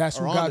 but that's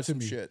who are got onto to some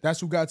me. shit. That's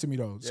who got to me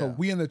though. So Yeah.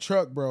 we in the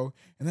truck, bro,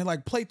 and then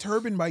like play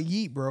Turban by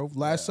Yeet, bro.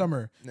 Last Yeah.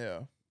 summer, Yeah.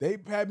 they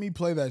had me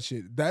play that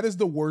shit. That is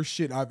the worst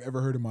shit I've ever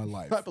heard in my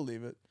life. I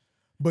believe it.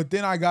 But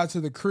then I got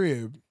to the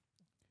crib,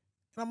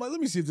 and I'm like, let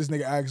me see if this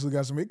nigga actually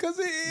got some because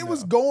it No.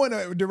 was going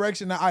a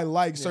direction that I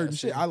like Yeah, certain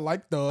see. shit. I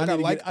like Thug. I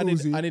like I need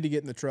Uzi. to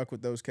get in the truck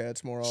with those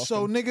cats more often.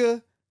 So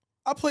nigga,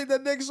 I played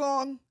that next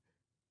song.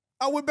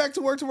 I went back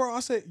to work tomorrow. I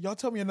said, y'all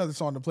tell me another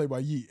song to play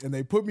by Yeet. And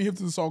they put me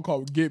into the song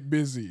called Get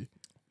Busy.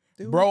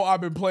 Dude. Bro,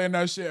 I've been playing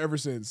that shit ever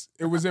since.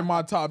 It was in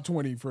my top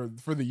 20 for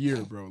the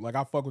year, bro. Like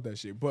I fuck with that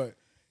shit. But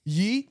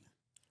Yeet,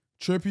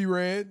 Trippie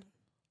Red,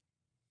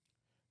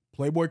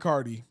 Playboy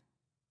Cardi,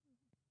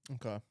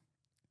 Okay.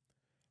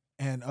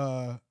 and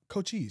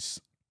Cochise.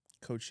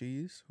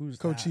 Cochise? Who's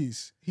that?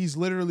 Cochise. He's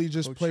literally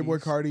just Playboy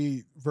Cochise.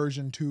 Cardi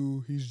version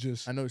 2. He's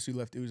just I noticed you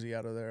left Uzi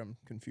out of there. I'm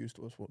confused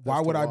with what. why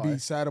as to would I why. be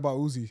sad about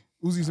Uzi?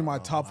 Uzi's in my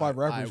top 5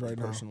 rappers I right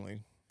now.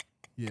 personally,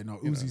 Yeah, no, You know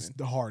what I Uzi's mean.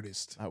 the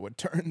hardest. I would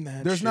turn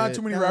that. There's not shit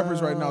too many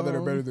rappers right now that are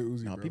down. better than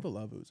Uzi, No, bro. people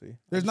love Uzi.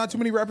 There's not too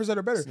many rappers that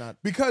are better It's not-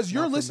 because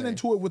you're not for listening me.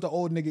 to it with the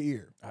old nigga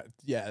ear.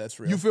 Yeah, that's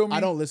real. You feel me? I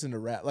don't listen to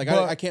rap. Like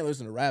But- I can't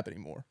listen to rap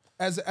anymore.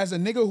 As a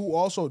nigga who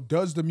also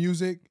does the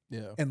music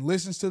Yeah. and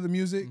listens to the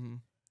music Mhm.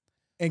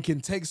 and can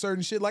take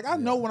certain shit, like I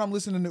know when I'm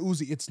listening to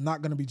Uzi, it's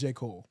not gonna be J.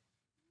 Cole.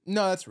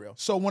 No, that's real.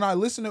 So when I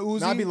listen to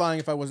Uzi, No, I'd be lying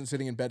if I wasn't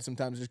sitting in bed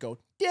sometimes and just go,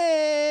 damn.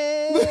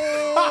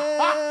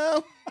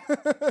 I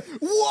just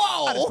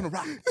whoa, wanna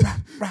rock,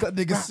 that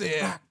nigga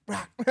said.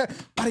 rock.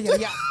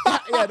 Yeah,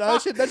 no,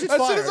 that shit's That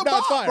fire. shit is a No,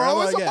 it's bop, fire. bro. I'm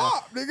like, It's a yeah.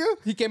 bop,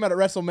 nigga. He came out at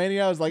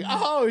WrestleMania. I was like,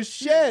 oh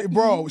shit,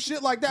 Bro,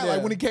 shit like that. Like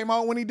Yeah. when he came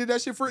out, when he did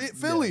that shit for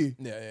Philly.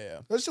 Yeah.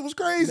 That shit was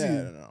crazy.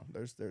 Yeah, no.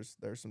 There's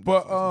some.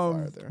 But definitely some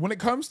fire there. when it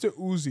comes to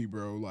Uzi,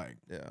 bro, like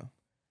Yeah.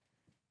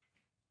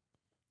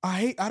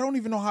 I don't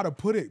even know how to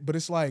put it, but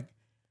it's like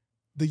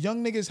the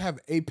young niggas have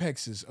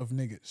apexes of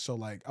niggas. So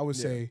like I would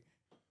Yeah. say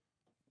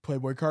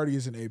Playboy Cardi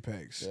is an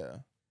apex. Yeah.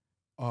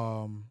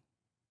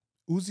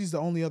 Uzi's the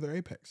only other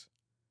apex.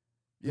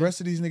 The Yeah.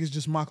 rest of these niggas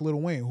just mock Lil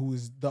Wayne, who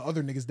is the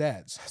other niggas'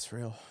 dads. That's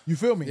real. You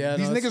feel me? Yeah,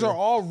 These no, that's niggas true. are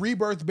all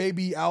Rebirth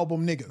Baby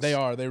album niggas. They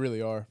are. They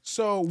really are.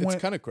 So It's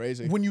kind of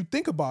crazy. when you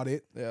think about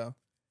it, Yeah.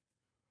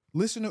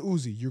 Listen to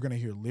Uzi. You're gonna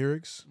hear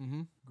lyrics,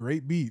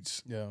 great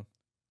beats, Yeah.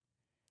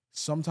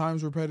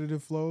 sometimes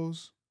repetitive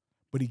flows,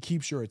 but he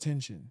keeps your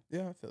attention.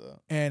 Yeah, I feel that.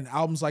 And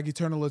albums like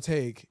Eternal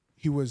Take,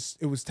 it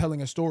was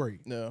telling a story.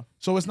 Yeah.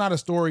 So it's not a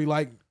story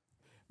like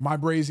My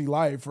Brazy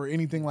Life or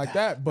anything like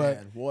that,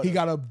 but Man, he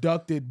got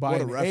abducted by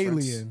an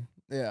alien.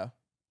 Yeah.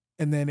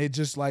 And then it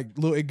just like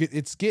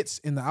it skits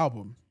in the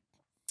album.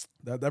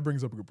 That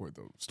brings up a good point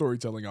though.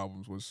 Storytelling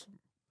albums was.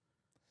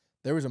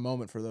 There was a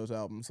moment for those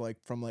albums, like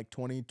from like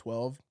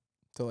 2012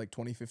 to like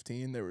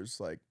 2015. There was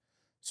like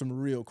some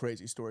real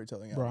crazy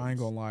storytelling albums. Bro, I ain't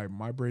gonna lie.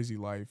 My Brazy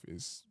Life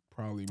is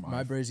probably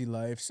My Brazy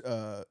Life's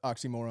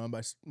Oxymoron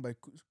by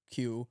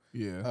Q.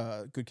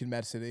 Yeah. Good Kid,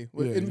 Mad City.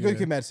 Yeah, Good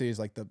Kid, Mad City is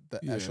like the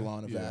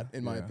echelon of that,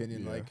 in my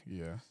opinion.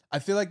 Yeah. I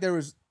feel like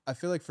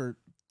for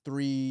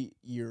 3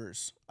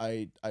 years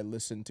I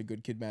listened to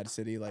Good Kid, Mad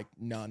City like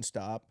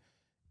nonstop,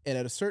 and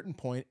at a certain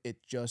point it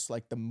just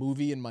like the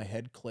movie in my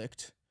head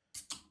clicked.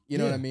 You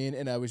know what I mean?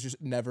 And I was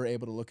just never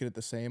able to look at it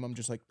the same. I'm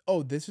just like,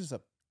 oh, this is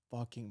a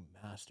fucking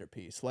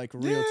masterpiece. Like,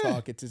 real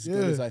talk, it's as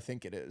good as I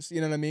think it is.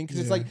 You know what I mean? Because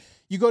it's like,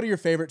 you go to your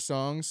favorite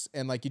songs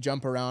and like you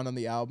jump around on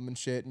the album and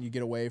shit, and you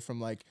get away from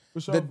like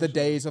the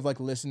days of like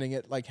listening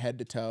it like head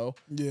to toe.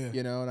 Yeah.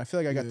 You know? And I feel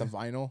like I got the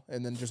vinyl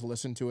and then just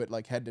listened to it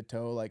like head to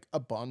toe, like a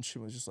bunch,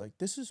 and was just like,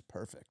 this is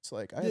perfect.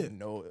 Like, I have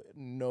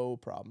no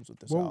problems with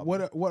this album.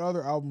 What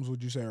other albums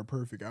would you say are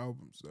perfect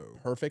albums though?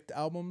 Perfect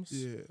albums?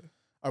 Yeah.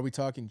 Are we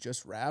talking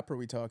just rap, or are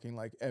we talking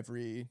like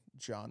every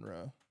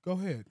genre? Go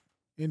ahead.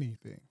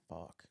 Anything.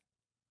 Fuck.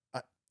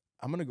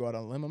 I'm going to go out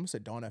on a limb. I'm going to say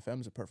Dawn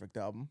FM is a perfect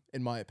album,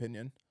 in my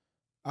opinion.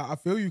 I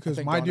feel you,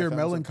 because My Dear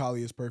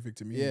Melancholy is perfect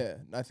to me. Yeah,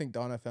 I think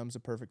Dawn FM's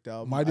a perfect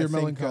album. My Dear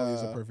Melancholy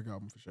is a perfect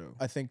album for sure.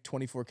 I think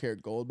 24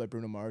 Karat Gold by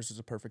Bruno Mars is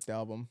a perfect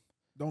album.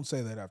 Don't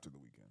say that after the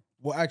weekend.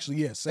 Well, actually,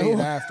 yeah, say it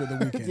after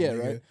the weekend. Yeah,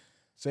 nigga. right?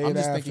 Say I'm it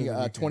just after thinking the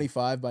weekend.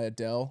 25 by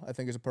Adele, I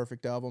think, is a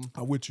perfect album.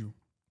 I'm with you.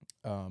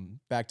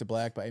 Back to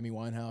Black by Amy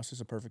Winehouse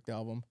is a perfect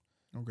album.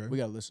 Okay. We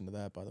got to listen to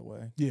that, by the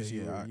way. Yeah,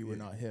 You were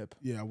not hip.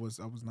 Yeah, I was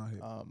not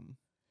hip.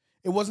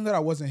 It wasn't that I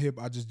wasn't hip.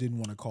 I just didn't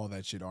want to call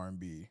that shit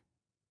R&B.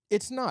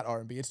 It's not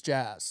R&B. It's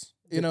jazz.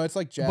 You know, it's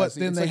like jazz. But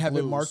then they like have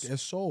blues. it marked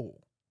as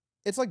soul.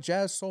 It's like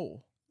jazz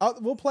soul.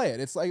 We'll play it.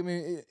 It's like, I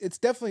mean, it's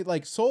definitely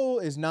like soul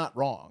is not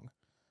wrong.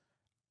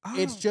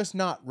 It's just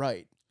not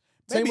right.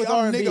 Same Maybe with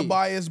I'm R&B. nigga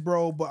biased,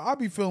 bro, but I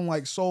be feeling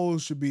like soul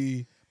should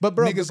be. But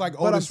bro, niggas like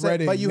Otis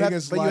Redding. But you have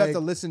like, to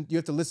listen. You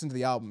have to listen to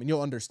the album, and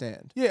you'll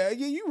understand. Yeah,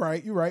 you're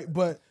right. You're right.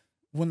 But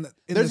when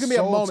there's gonna be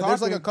a moment,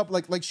 there's like a couple,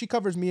 like she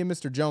covers Me and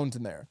Mr. Jones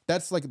in there.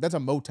 That's a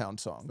Motown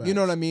song. Facts, you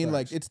know what I mean? Facts.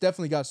 Like, it's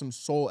definitely got some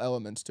soul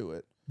elements to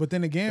it. But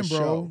then again,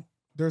 bro,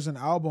 there's an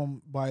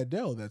album by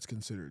Adele that's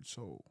considered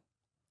soul.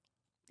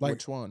 Like,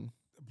 which one?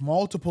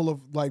 Multiple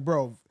of, like,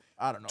 bro.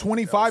 I don't know.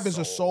 25 is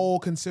a soul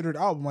considered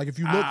album. Like, if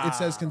you look, it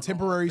says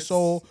contemporary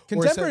soul.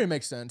 Contemporary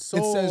makes sense. Soul,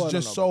 it says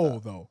just soul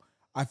though.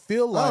 I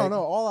feel like, I don't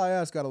know. All I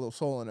Ask got a little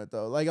soul in it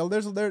though. Like,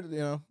 there's you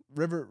know,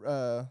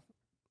 River.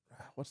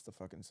 What's the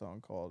fucking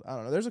song called? I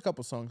don't know. There's a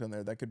couple songs on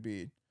there that could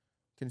be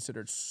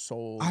considered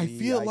soul. I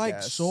feel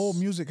like soul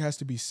music has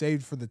to be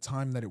saved for the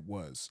time that it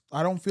was.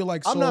 I don't feel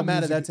like soul I'm not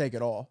mad music, at that take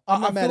at all.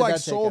 I feel like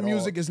soul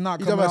music is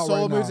not coming out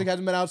soul right music now.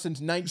 hasn't been out since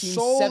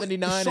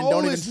 1979 and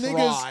don't even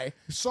try.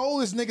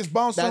 Soulless niggas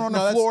bouncing on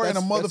the floor in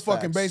a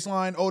motherfucking bass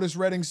line, Otis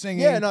Redding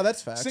singing. Yeah, no,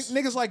 that's facts.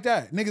 Niggas like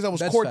that. Niggas that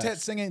was quartet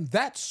singing.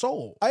 That's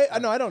soul. I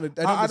know. I don't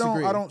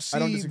disagree. I don't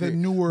see the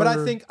newer. But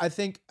I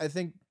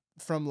think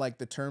from like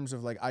the terms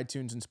of like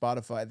iTunes and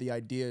Spotify, the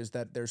idea is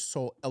that there's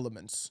soul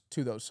elements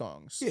to those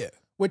songs. Yeah.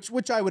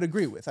 Which I would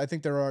agree with. I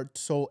think there are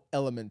soul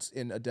elements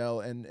in Adele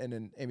and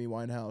in Amy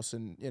Winehouse,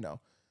 and you know.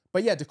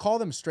 But yeah, to call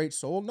them straight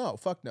soul, no,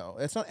 fuck no.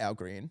 It's not Al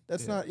Green.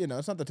 That's not, you know,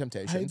 it's not the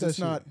Temptations. It's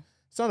not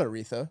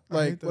Aretha.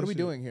 Like, what are we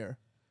doing here?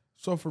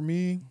 So for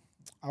me,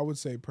 I would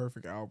say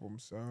perfect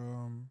albums.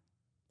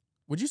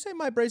 Would you say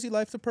My Brazy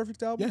Life's a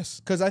perfect album? Yes.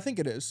 Because I think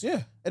it is.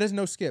 Yeah. It has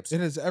no skips. It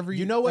has every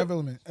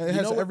element. It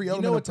has every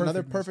element. You know what's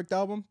another perfect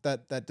album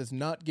that does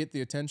not get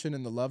the attention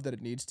and the love that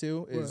it needs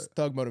to is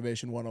Thug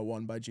Motivation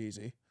 101 by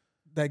Jeezy.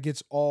 That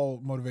gets all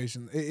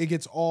motivation. It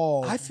gets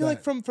all. I feel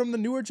like from the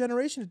newer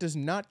generation, it does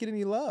not get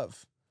any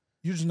love.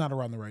 You're just not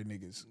around the right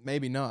niggas.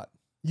 Maybe not.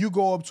 You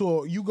go up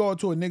to a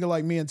nigga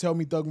like me and tell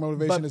me Thug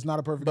Motivation is not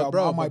a perfect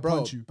album. I might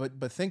punch you.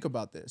 But think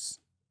about this.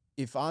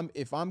 If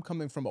I'm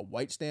coming from a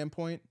white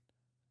standpoint,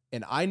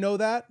 and I know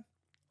that,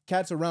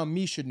 cats around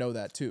me should know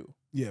that too.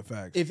 Yeah,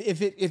 facts.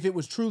 If it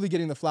was truly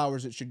getting the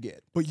flowers it should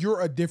get. But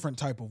you're a different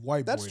type of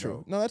white boy. That's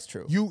true. Though. No, that's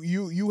true.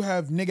 You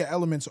have nigga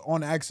elements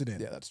on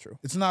accident. Yeah, that's true.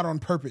 It's not on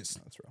purpose.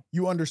 That's true.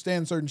 You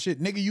understand certain shit.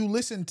 Nigga, you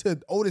listen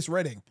to Otis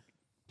Redding.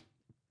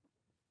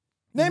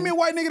 Name me a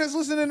white nigga that's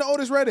listening to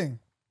Otis Redding.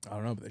 I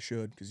don't know, but they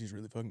should, because he's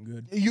really fucking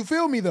good. You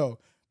feel me though?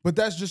 But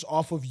that's just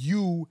off of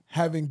you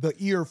having the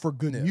ear for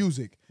good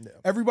music. Yeah.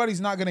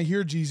 Everybody's not gonna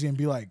hear Jeezy and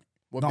be like,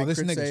 no,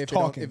 this nigga's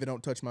talking. If it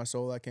don't touch my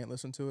soul, I can't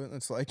listen to it.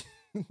 It's like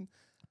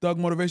Thug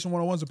Motivation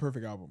 101 is a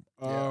perfect album.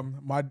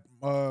 My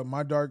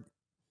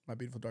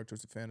Beautiful Dark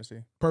Twisted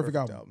Fantasy. Perfect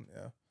album.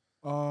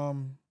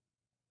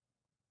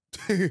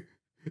 Yeah.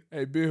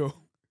 Hey Bill.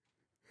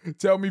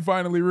 Tell Me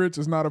Finally Rich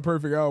is not a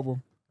perfect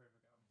album.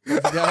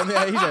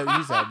 Yeah, he said,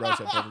 bro, it's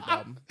a perfect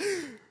album.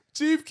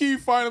 Chief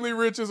Keef Finally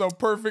Rich is a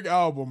perfect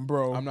album,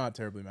 bro. I'm not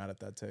terribly mad at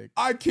that take.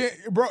 I can't,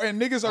 bro, and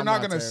niggas are not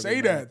going to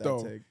say that,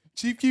 though. Take.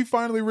 Chief Keef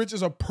Finally Rich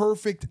is a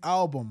perfect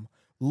album.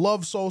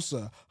 Love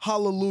Sosa,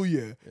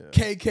 Hallelujah,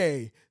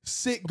 KK,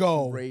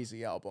 Sitgo.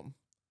 Crazy album.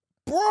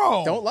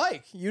 Bro. Don't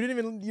like. You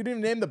didn't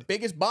even name the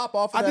biggest bop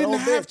off of I that didn't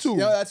old have bitch. to.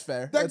 Yeah, that's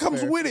fair. That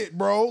comes with it,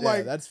 bro. Yeah,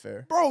 like that's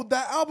fair. Bro,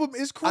 that album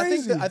is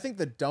crazy. I think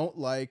the don't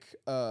like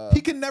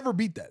he can never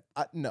beat that.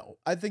 No.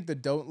 I think the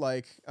don't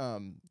like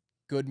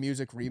Good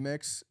Music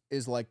remix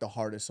is like the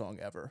hardest song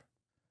ever.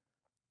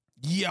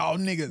 Yo,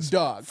 niggas.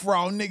 Dog.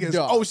 Fro niggas.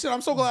 Dog. Oh shit,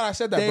 I'm so glad I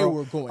said that, They bro.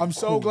 were going I'm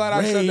so glad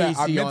I said that. I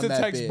crazy meant on to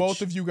that text bitch.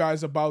 both of you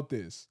guys about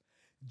this.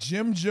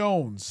 Jim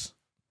Jones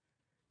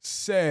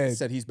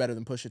said he's better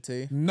than Pusha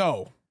T.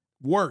 no,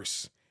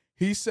 worse.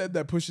 He said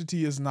that Pusha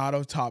T is not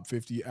a top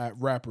 50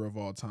 rapper of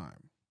all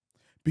time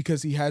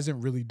because he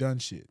hasn't really done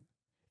shit.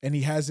 And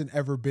he hasn't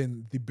ever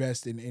been the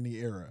best in any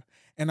era.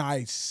 And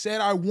I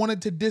said I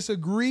wanted to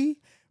disagree,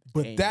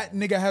 but that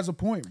nigga has a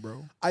point,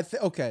 bro.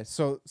 Okay,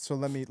 so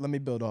let me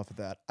build off of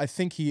that. I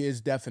think he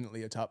is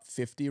definitely a top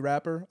 50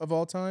 rapper of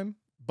all time,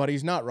 but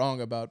he's not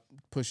wrong about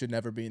Pusha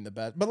never being the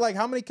best. But like,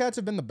 how many cats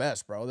have been the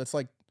best, bro? That's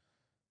like,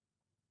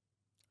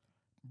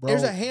 Bro,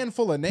 there's a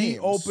handful of names. He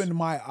opened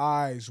my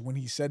eyes when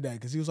he said that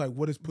because he was like,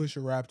 "What is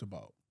Pusha rapped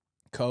about?"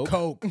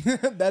 Coke.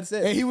 That's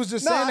it. And he was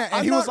just saying that, and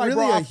I'm he was not like,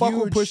 really "Bro, a I fuck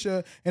with huge-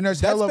 Pusha." And there's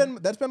hella.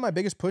 That's been my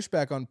biggest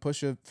pushback on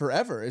Pusha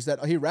forever. Is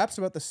that he raps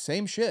about the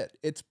same shit.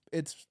 It's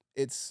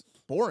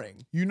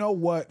boring. You know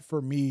what?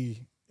 For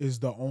me, is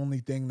the only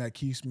thing that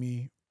keeps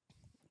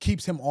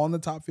him on the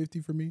top 50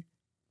 for me.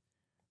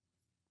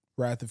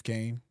 Wrath of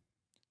Cain.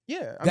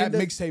 Yeah, That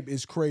mixtape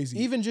is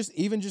crazy. Even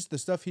just the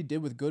stuff he did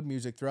with Good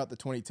Music throughout the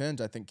 2010s,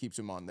 I think keeps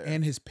him on there.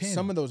 And his pen.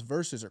 Some of those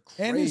verses are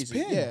crazy. And his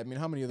pen. Yeah, I mean,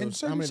 how many of And those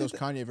certain shit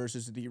Kanye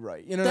verses did he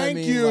write? You know Thank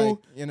what I mean? you. Like,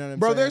 you know what I'm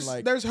Bro,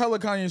 saying? there's hella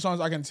Kanye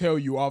songs I can tell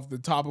you off the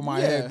top of my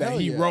Yeah, head that hell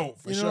he yeah. wrote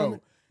for You know what I sure.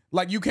 mean?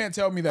 Like you can't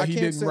tell me that I he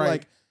can't didn't say, write.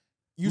 like,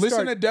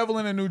 Listen to Devil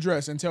in a New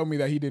Dress and tell me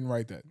that he didn't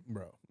write that.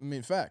 bro. I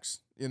mean,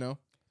 facts. You know,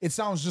 It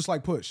sounds just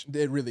like Push.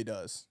 it really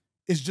does.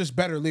 It's just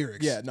better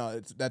lyrics. Yeah,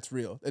 no, that's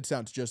real. It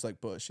sounds just like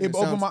Push. It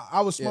opened my.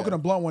 I was smoking yeah. a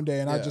blunt one day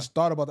and I Yeah. just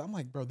thought about that. I'm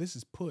like, bro, this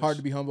is Push. Hard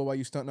to be humble while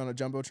you stunting on a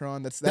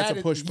jumbotron. That's That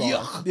a push is- bar.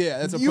 yuck. Yeah,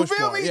 that's a You push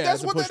feel bar. me? Yeah,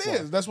 That's a what push that bar.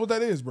 is. That's what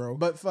that is, bro.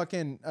 But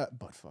fucking.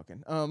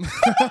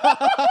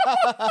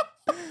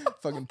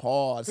 Fucking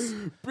pause.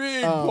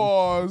 Big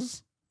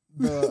pause.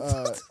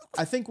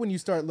 I think when you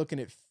start looking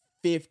at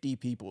 50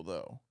 people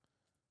though,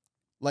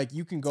 like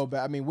you can go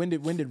back. I mean, when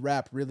did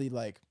rap really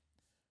like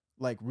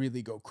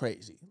really go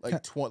crazy?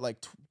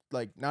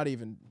 Like not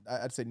even,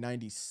 I'd say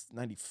 90,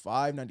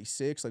 95,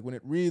 96, like when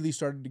it really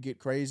started to get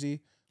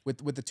crazy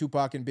with the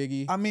Tupac and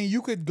Biggie. I mean,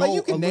 you could go Like,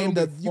 you can a name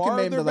little the- bit you can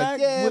name farther the, like, back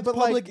yeah, with but,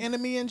 like, Public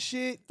Enemy and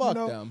shit. Fuck you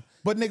know? them.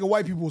 But nigga,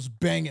 white people was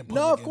banging Public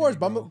No, of course,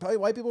 Enemy, but bro.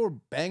 white people were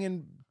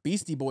banging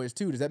Beastie Boys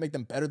too. Does that make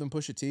them better than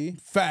Pusha T?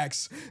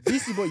 Facts.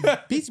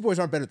 Beastie Boys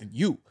aren't better than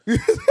you.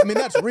 I mean,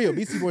 that's real.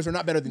 Beastie Boys are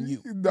not better than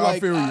you. No, I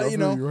feel you. I feel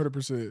know, you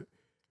 100%.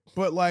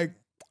 But like,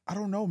 I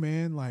don't know,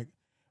 man. Like,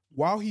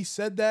 while he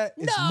said that,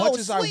 as much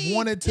as I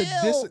wanted to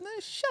shut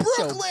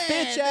your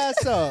bitch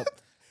ass up.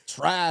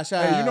 Trash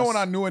ass. Hey, you know when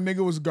I knew a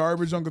nigga was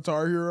garbage on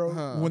Guitar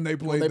Hero? When they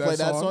played that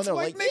song? they're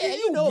Like, like, nigga, yeah,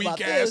 you know weak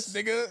about ass this.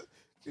 nigga.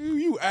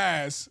 You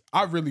ass.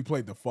 I really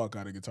played the fuck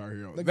out of Guitar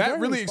Hero. Guitar That Hero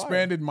really was fire.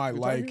 expanded my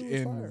Guitar like Hero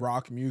was in fire.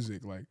 rock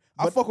music. Like,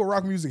 I fuck with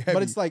rock music heavy.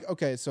 But it's like,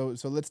 okay, so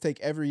let's take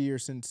every year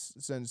since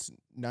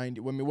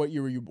 90. I mean, what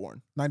year were you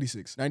born?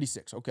 96.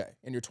 96. Okay,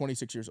 and you're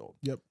 26 years old.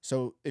 Yep.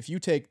 So if you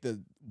take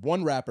the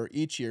one rapper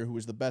each year who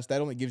was the best,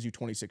 that only gives you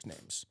 26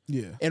 names.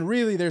 Yeah. And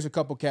really, there's a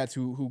couple cats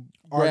who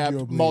grabbed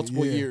Arguably,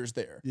 multiple yeah. years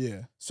there.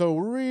 Yeah. So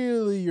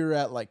really, you're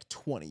at like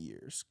 20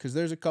 years because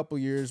there's a couple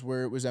years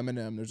where it was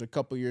Eminem. There's a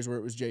couple years where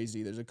it was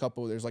Jay-Z.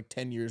 There's like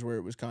 10 years where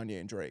it was Kanye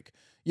and Drake.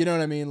 You know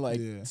what I mean? Like,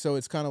 Yeah. so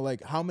it's kind of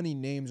like how many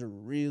names are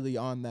really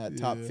on that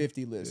top Yeah,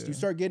 50 list? yeah. You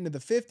start getting to the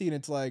 50 and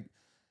it's like,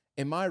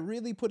 am I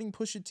really putting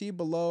Pusha T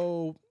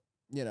below,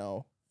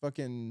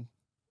 fucking,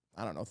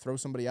 I don't know, throw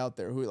somebody out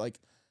there who like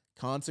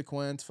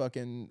Consequence,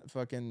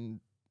 fucking,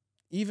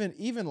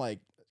 even like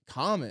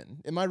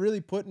Common. Am I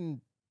really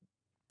putting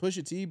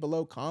Pusha T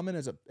below Common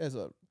as a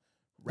rapper?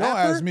 Don't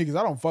ask me because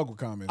I don't fuck with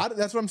Common.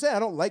 That's what I'm saying. I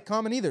don't like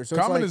Common either. So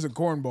Common it's is a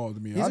cornball to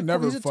me. like, I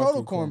never he's a fucked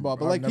total with cornball.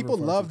 But I've like never people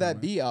fucked love with that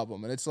Common. B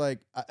album, and it's like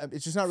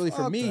it's just not really for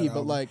Fuck me. that But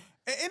album. like,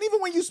 And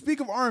even when you speak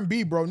of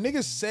R&B, bro,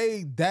 niggas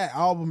say that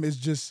album is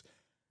just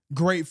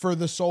great for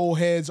the soul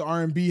heads,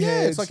 R&B yeah,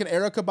 heads. it's like an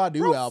Erykah Badu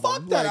Bro, album.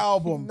 fuck that Like,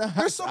 album. nah,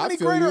 There's so I many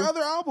feel greater you.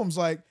 other albums.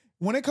 Like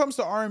when it comes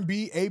to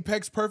R&B,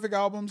 Apex perfect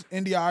albums,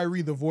 India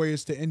Irie, The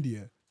Voyage to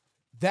India.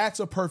 That's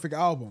a perfect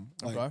album.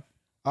 Like, Okay.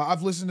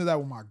 I've listened to that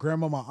with my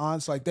grandma, my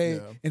aunts. Like they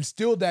Yeah.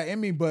 instilled that in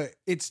me, but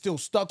it still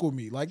stuck with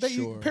me. Like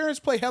Sure. parents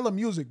play hella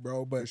music,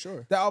 bro, but For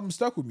sure. that album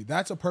stuck with me.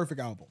 That's a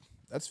perfect album.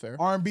 That's fair.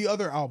 R&B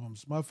other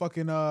albums,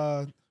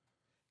 motherfucking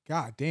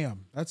god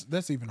damn,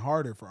 that's even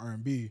harder for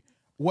R&B.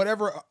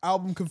 Whatever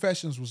album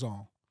Confessions was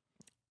on,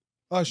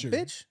 Usher,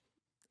 Bitch,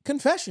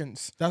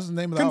 Confessions. That's the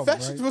name of the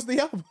Confessions album, right? was the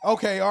album.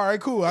 Okay, all right,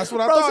 cool. That's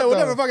what I Bro thought. said Though.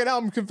 whatever fucking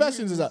album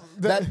Confessions is up.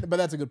 But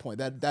that's a good point.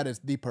 That is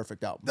the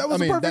perfect album. That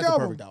was a perfect that's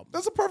album. a perfect album.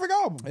 That's a perfect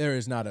album. There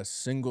is not a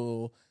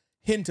single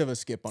hint of a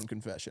skip on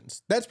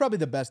Confessions. That's probably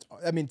the best.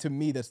 I mean, to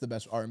me, that's the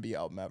best R&B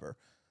album ever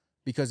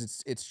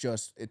because it's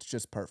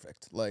just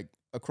perfect. Like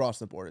across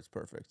the board, it's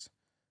perfect.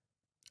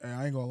 Hey,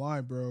 I ain't gonna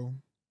lie, bro.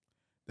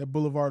 That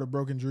Boulevard of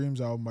Broken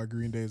Dreams album by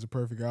Green Day is a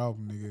perfect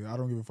album, nigga. I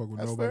don't give a fuck what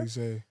That's nobody fair.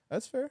 say.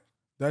 That's fair.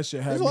 That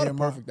shit had There's a me lot in of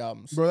my perfect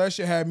albums. bro. That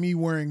shit had me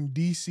wearing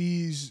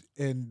DCs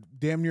and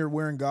damn near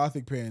wearing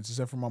Gothic pants,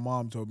 except for my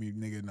mom told me,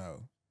 nigga,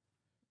 no.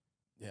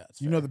 Yeah,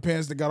 it's You fair. know the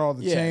pants that got all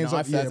the chains. no,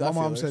 Up? I Yeah, my feel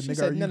mom her. said, She "Nigga,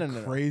 said, are you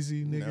no.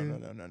 crazy,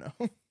 nigga?" No.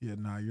 Yeah,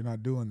 nah, you're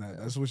not doing that.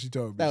 That's what she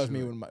told me. That was She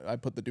me like, when I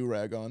put the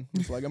do-rag on.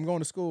 It's like, I'm going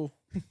to school.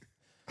 I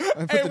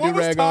put Hey, the what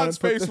was do-rag on. Todd's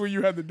face when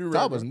you had the do-rag?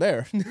 Todd wasn't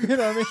there. You know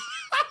what I mean?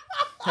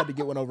 Had to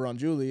get one over on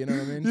Julie, you know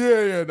what I mean?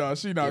 Yeah, no,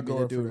 she not Give me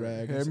going the for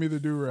do-rag. that. Hand me the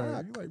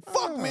do-rag. You like,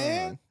 fuck,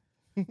 man.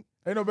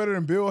 Ain't no better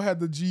than Bill had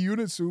the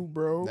G-Unit suit,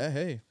 bro.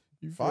 Hey,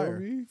 You fire.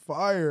 feel me?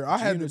 Fire. I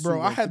had the, G-Unit bro,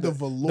 suit, I had the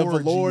velour. The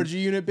velour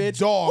G-Unit, bitch.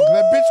 Dog,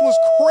 that bitch was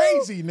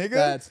crazy,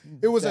 nigga.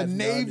 It was a that's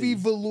navy nutty.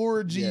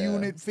 velour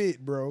G-Unit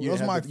fit, bro. You That was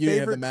didn't my have the- you didn't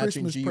have the favorite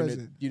matching Christmas G-Unit.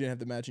 present. You didn't have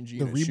the matching The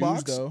G-Unit Reeboks?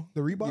 shoes, though.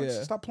 The Reeboks?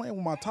 Yeah. Stop playing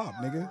with my top,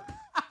 nigga.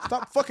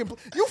 Stop fucking.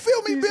 You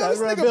feel me, He Bill? said, This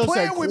bro, nigga Bill said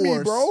playing with me,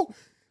 course. bro.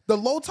 The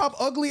low top,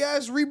 ugly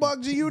ass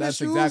Reebok G-Unit That's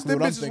shoes. exactly Them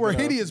what I'm bitches were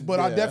thinking of. hideous, but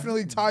I Yeah.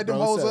 definitely tied them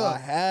Bro hoes said, up. I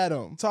had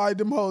them. Tied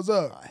them hoes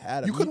up. I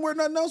had 'em. You couldn't wear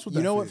nothing else with that.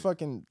 You know what fit.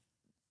 fucking...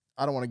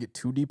 I don't want to get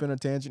too deep in a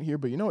tangent here,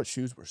 but you know what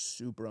shoes were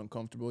super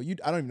uncomfortable? I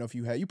don't even know if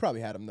you had... You probably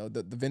had them, though.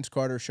 The Vince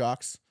Carter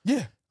Shocks.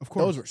 Yeah, of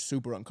course. Those were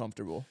super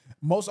uncomfortable.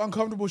 Most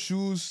uncomfortable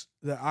shoes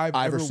that I've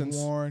Iversons.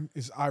 ever worn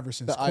is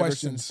Iversons. The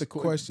Questions. Iversons.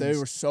 Questions. They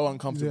were so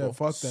uncomfortable. Yeah,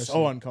 fuck that so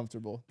shit.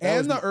 uncomfortable. That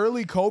was And the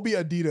early Kobe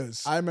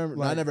Adidas. I remember...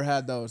 like, I never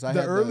had those. I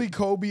the had early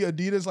Kobe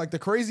Adidas, like the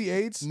Crazy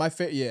Eights. My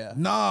yeah.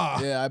 Nah.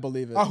 Yeah, I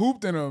believe it. I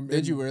hooped in them.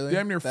 Did you really?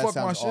 Damn near That fucked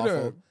my sounds shit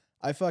awful. up.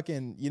 I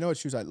fucking... You know what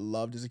shoes I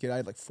loved as a kid? I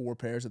had like 4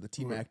 pairs of the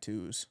T-Mac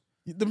 2s.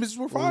 The bitches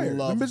were fire. The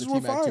Loved bitches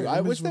were T-Mac fire. 2. I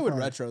The wish bitches they were would fire.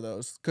 retro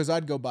those because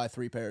I'd go buy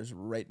 3 pairs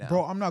right now.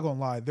 Bro, I'm not gonna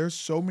lie. There's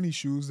so many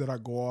shoes that I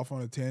go off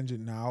on a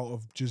tangent now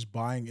of just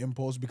buying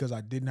impulse because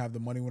I didn't have the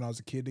money when I was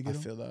a kid to I get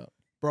them. feel that.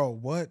 Bro,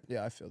 what?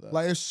 Yeah, I feel that.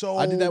 Like, there's so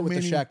I did that with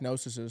many... the Shaq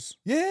Gnosises.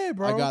 Yeah,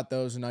 bro. I got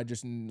those and I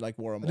just like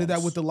wore them. I did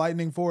that with the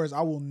Lightning 4s.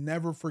 I will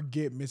never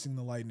forget missing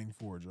the Lightning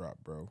 4 drop,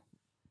 bro.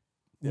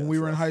 When we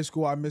were in high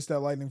school, I missed that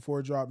Lightning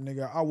 4 drop,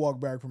 nigga. I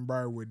walked back from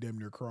Briarwood damn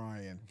near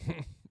crying.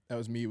 That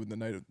was me when the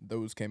night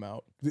those came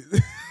out.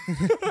 that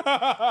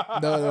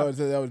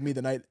was me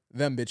the night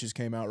them bitches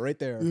came out right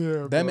there.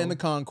 Yeah, them bro. and the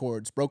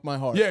Concords broke my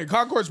heart. Yeah,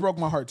 Concords broke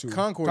my heart too.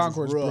 Concords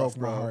was rough, broke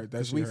my bro. heart.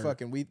 That's we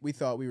fucking we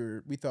thought we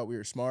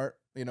were smart.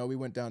 You know, we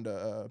went down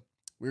to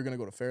we were gonna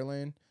go to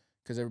Fairlane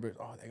because everybody's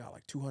they got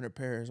like 200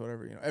 pairs,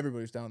 whatever. You know,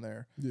 everybody's down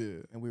there. Yeah,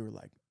 and we were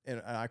like,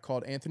 and I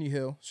called Anthony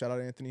Hill. Shout out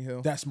Anthony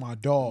Hill. that's my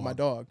dog. My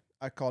dog.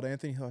 I called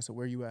Anthony Hill. I said,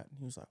 "Where you at?" And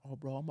he was like, "Oh,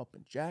 bro, I'm up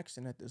in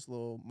Jackson at this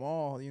little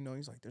mall. You know."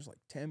 He's like, "There's like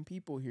 10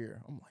 people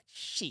here." I'm like,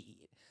 "Shit."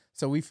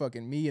 So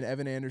me and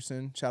Evan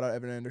Anderson. Shout out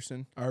Evan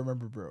Anderson. I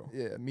remember, bro.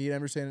 Yeah, me and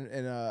Emerson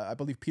and I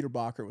believe Peter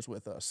Bacher was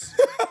with us.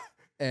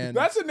 And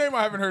That's a name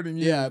I haven't heard in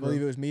years. yeah, I bro.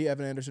 believe it was me,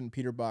 Evan Anderson, and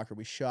Peter Bacher.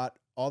 We shot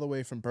all the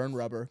way from Burn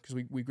Rubber because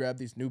we grabbed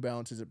these New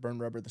Balances at Burn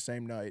Rubber the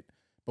same night,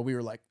 but we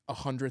were like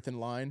 100th in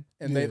line,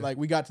 and they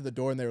we got to the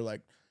door and they were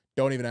like,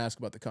 "Don't even ask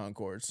about the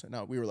Concords."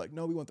 And we were like,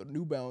 "No, we want the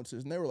New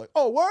Balances," and they were like,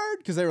 "Oh, word,"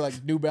 because they were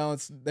like New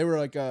Balance. They were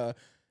like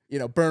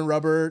Burn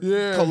Rubber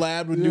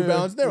collab with New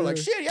Balance. They were like,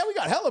 "Shit, yeah, we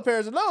got hella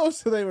pairs of those."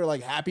 So they were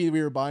like happy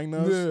we were buying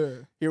those.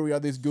 Yeah. Here we are,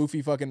 these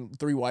goofy fucking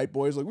 3 white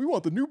boys like, "We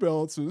want the New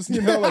Balances,"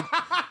 you know, like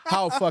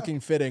how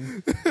fucking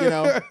fitting, you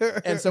know.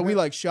 And so we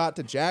like shot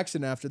to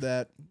Jackson after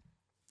that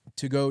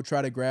to go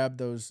try to grab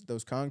those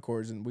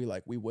Concords, and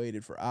we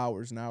waited for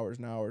hours and hours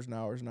and hours and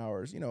hours and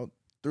hours, you know,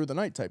 through the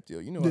night type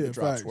deal. You know what the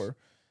drops facts. were.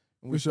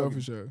 And For sure, fucking-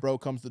 for sure. Bro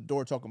comes to the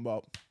door talking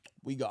about,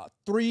 "We got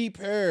 3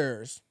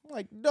 pairs." I'm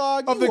like,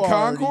 dog, Of you the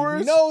already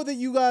Concords? know that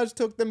you guys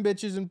took them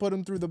bitches and put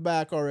them through the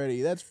back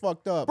already. That's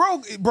fucked up.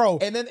 Bro.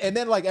 And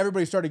then like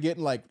everybody started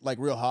getting like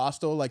real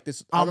hostile. Like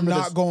this, I'm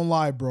not gonna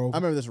lie, bro. I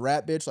remember this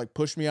rat bitch like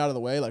pushed me out of the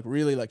way, like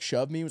really like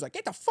shoved me. He was like,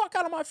 "Get the fuck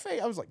out of my face!"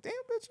 I was like, "Damn,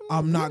 bitch,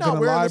 I'm not we're gonna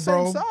wearing lie, the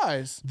same bro.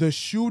 size." The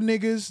shoe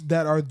niggas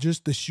that are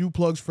just the shoe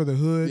plugs for the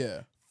hood.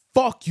 Yeah.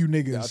 Fuck you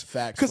niggas. That's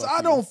facts, Because fuck I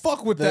you. don't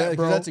fuck with that,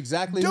 bro. That's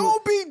exactly.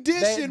 Don't be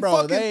dishing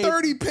fucking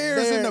 30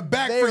 pairs in the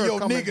back for your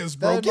niggas,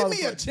 bro. Give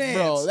me a chance.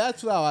 Bro,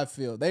 that's how I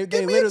feel. They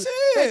Give me literally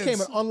a they chance. came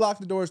and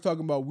unlocked the doors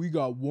talking about, "We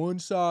got one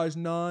size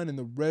 9 and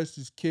the rest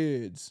is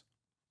kids."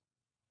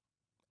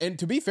 And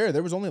to be fair,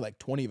 there was only like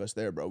 20 of us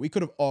there, bro. We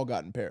could have all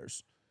gotten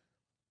pairs.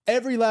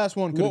 Every last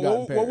one could have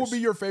gotten pairs. What would be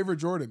your favorite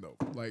Jordan though?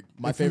 Like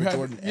My if you favorite had-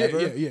 Jordan yeah,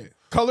 ever? Yeah.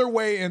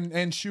 Colorway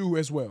and shoe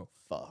as well.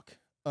 Fuck.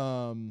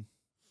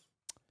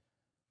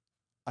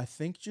 I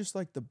think just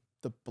like the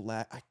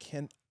black.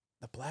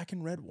 The black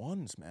and red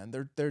ones, man.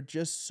 They're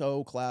just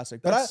so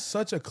classic. But That's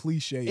such a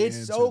cliche. it's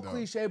answer, so though.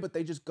 cliche, but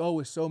they just go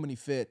with so many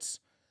fits.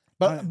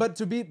 But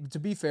to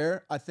be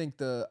fair, I think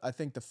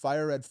the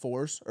Fire Red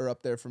 4s are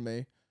up there for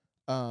me.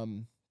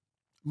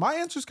 My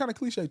answer's kind of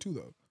cliche too,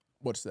 though.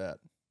 What's that?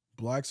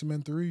 Black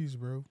cement threes,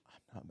 bro.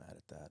 I'm not mad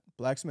at that.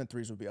 Black cement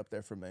threes would be up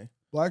there for me.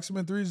 Black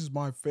cement threes is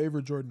my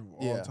favorite Jordan of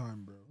all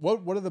time, bro.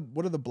 What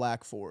are the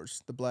black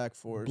fours? The black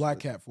fours. Black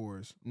cat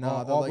fours. No,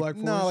 all black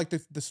fours. No, like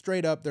the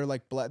straight up. They're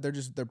like black.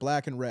 They're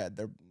black and red.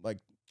 They're like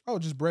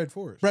just bread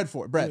fours.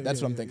 Bread.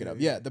 That's what I'm thinking of.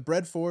 Yeah, the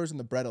bread fours and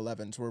the bread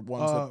 11s were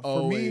ones that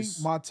always.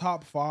 For me, my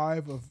top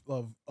 5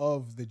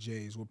 of the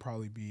J's would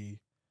probably be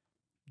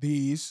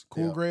these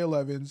cool gray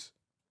 11s,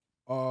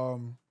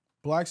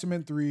 black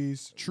cement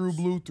threes, true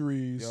blue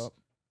threes. Yep.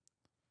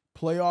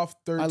 Playoff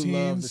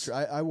 13s.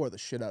 I wore the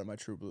shit out of my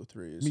True Blue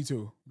 3s. Me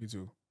too.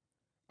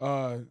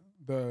 The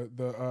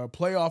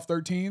playoff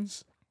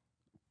 13s.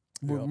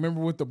 Yep.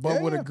 Remember with the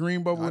bubble, with the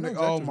green bubble? Exactly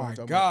oh my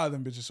God,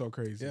 them bitches so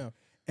crazy. Yeah.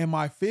 And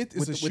my 5th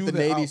is a shoe with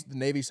the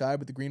navy side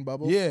with the green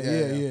bubble.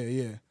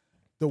 Yeah.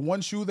 The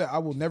one shoe that I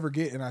will never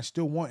get and I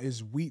still want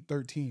is wheat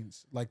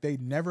 13s. Like they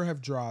never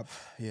have dropped.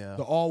 Yeah.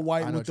 The all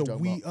white with the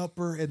wheat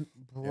upper and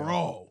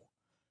bro.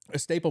 A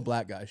staple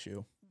black guy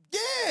shoe.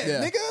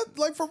 Yeah, nigga,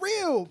 like for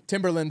real.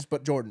 Timberlands,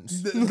 but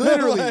Jordans.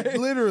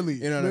 Literally.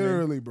 You know what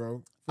I mean?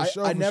 Bro.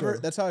 I never.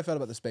 That's how I felt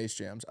about the Space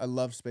Jams. I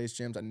love Space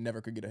Jams. I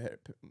never could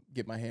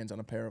get my hands on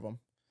a pair of them.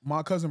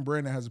 My cousin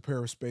Brandon has a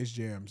pair of Space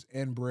Jams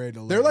and bread.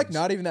 They're like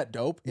not even that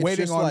dope. It's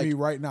waiting on me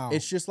right now.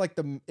 It's just like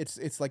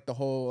it's like the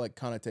whole like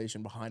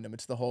connotation behind them.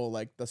 It's the whole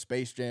like the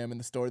Space Jam and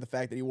the story, the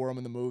fact that he wore them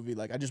in the movie.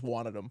 Like I just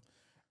wanted them.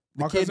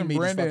 My cousin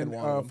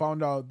Brandon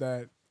found out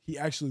that he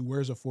actually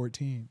wears a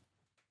 14.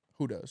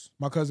 Who does?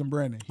 My cousin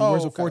Brandon. He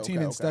wears a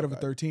 14 instead of a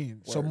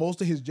 13. Word. So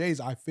most of his J's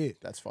I fit.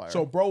 That's fire.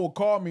 So bro will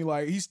call me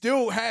like he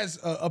still has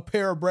a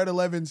pair of bread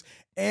 11s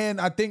and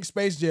I think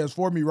Space Jams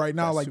for me right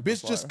now. That's like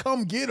bitch, just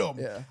come get them.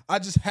 Yeah. I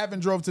just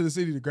haven't drove to the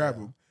city to grab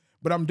them.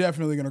 But I'm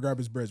definitely gonna grab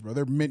his breads, bro.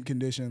 They're mint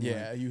condition.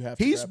 Yeah, like, you have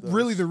to. He's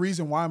really the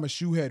reason why I'm a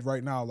shoe head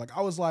right now. Like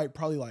I was like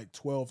probably like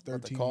 12,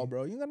 13. Call,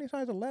 bro. You got any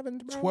size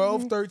 11s, bro?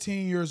 12,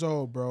 13 years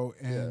old, bro.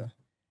 And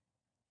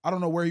I don't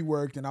know where he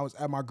worked, and I was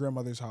at my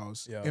grandmother's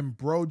house, and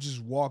bro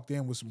just walked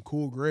in with some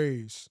cool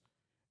grays,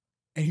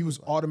 and he was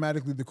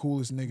automatically the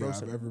coolest nigga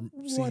I've ever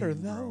seen. What are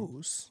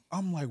those? Bro.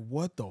 I'm like,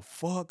 what the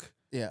fuck?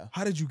 Yeah.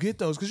 How did you get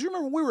those? Because you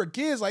remember when we were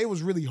kids, like it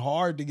was really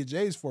hard to get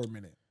J's for a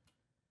minute.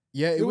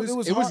 Yeah, it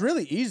was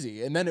really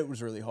easy, and then it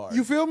was really hard.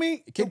 You feel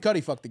me? Kid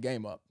Cudi fucked the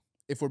game up,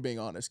 if we're being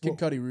honest. Kid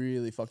Cudi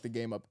really fucked the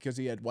game up because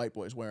he had white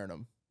boys wearing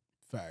them.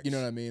 Facts. You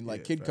know what I mean?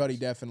 Like Kid Cudi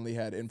definitely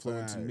had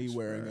influence in me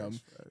wearing them.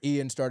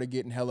 Ian started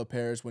getting hella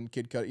pairs when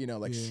Kid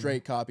Cudi,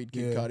 straight copied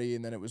Kid Cudi,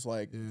 and then it was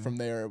like from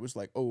there it was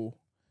like, oh,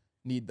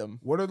 need them.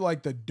 What are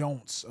like the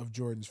don'ts of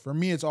Jordans? For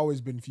me, it's always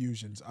been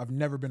fusions. I've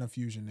never been a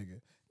fusion nigga.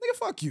 Nigga,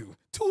 fuck you.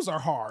 Twos are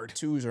hard.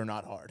 Twos are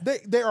not hard.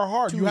 They are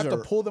hard. You have to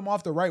pull them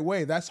off the right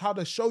way. That's how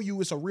to show you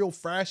it's a real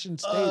fashion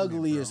statement.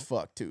 Ugly as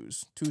fuck.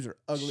 Twos are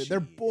ugly. Shit. They're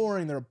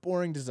boring. They're a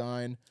boring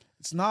design.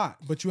 It's not,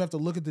 but you have to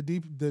look at the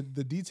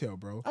detail,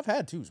 bro. I've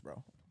had twos,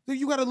 bro.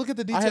 You got to look at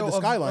the detail. I had the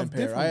Skyline of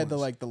pair. I had the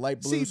light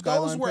blue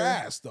Skyline those were pair.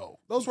 ass though.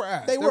 Those were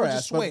ass. They were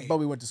ass, but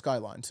we went to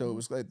Skyline, so it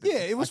was like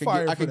it was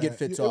fire. I could get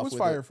fits off. It was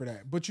fire for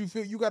that. But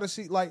you got to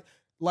see like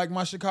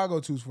my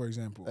Chicago twos, for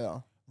example. Yeah.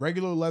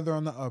 Regular leather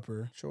on the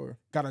upper. Sure.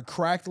 Got a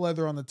cracked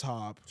leather on the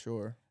top.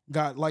 Sure.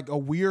 Got like a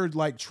weird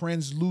like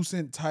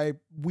translucent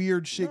type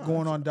weird shit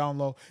going on down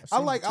low. I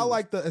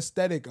like the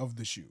aesthetic of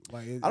the shoe.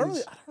 Like I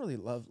don't really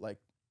love like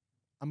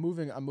I'm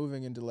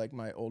moving into like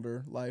my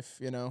older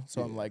life,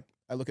 So I'm like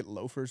I look at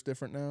loafers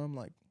different now. I'm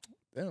like,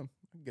 damn,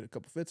 I can get a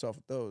couple fits off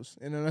of those.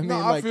 You know what I mean? No,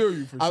 like, I feel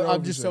you for sure.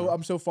 I'm just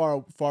so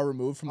far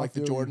removed from like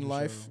the Jordan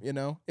life.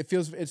 Sure.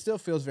 It still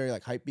feels very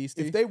like hype beasty.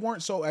 If they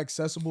weren't so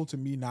accessible to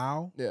me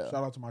now, shout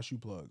out to my shoe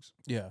plugs.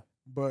 Yeah.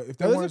 But if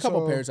there's a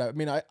couple pairs,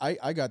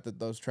 I got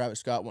those Travis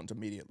Scott ones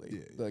immediately.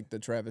 Yeah. Like the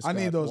Travis Scott I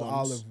need those ones.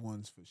 olive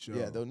ones for sure.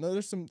 Yeah,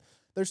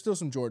 there's still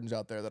some Jordans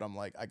out there that I'm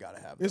like, I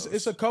gotta have those.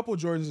 It's a couple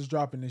Jordans that's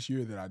dropping this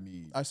year that I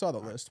need. I saw the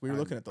list. We were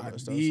looking at the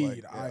list.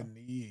 I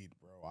need,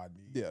 bro.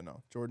 Yeah,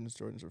 no.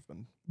 Jordans are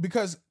fun.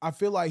 Because I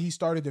feel like he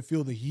started to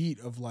feel the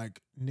heat of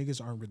like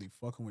niggas aren't really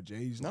fucking with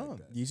J's like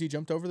that. Yeezy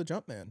jumped over the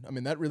jump man. I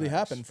mean, that really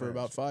happened for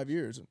about 5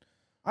 years.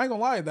 I ain't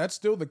gonna lie, that's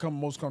still the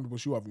most comfortable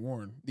shoe I've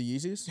worn. The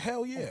Yeezys?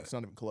 Hell yeah. It's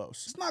not even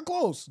close. It's not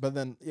close. But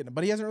then,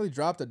 but he hasn't really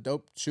dropped a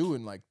dope shoe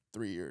in like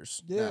 3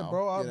 years. Yeah, now,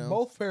 bro.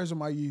 Both pairs of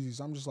my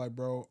Yeezys. I'm just like,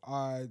 bro,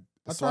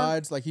 the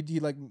slides, like he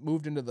like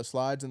moved into the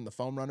slides and the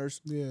foam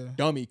runners. Yeah.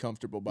 Dummy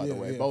comfortable, by the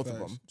way. Both of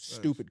them.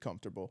 Stupid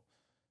comfortable.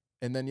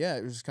 And then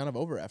it was kind of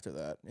over after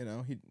that.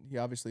 He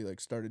obviously like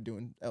started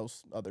doing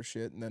other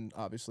shit, and then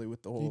obviously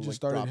with the whole he just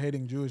started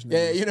hating Jewish niggas.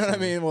 Yeah, you know what I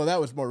mean. Well,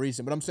 that was more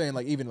recent, but I'm saying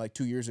like even like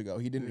 2 years ago,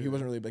 he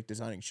wasn't really like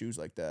designing shoes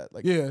like that.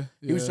 Like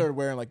he started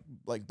wearing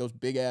like those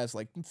big ass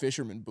like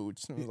fisherman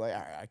boots. And I was like, all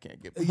right, I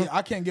can't get.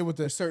 I can't get with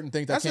the certain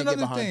things. I can't get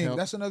behind him.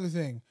 That's another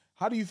thing.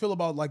 How do you feel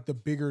about like the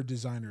bigger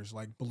designers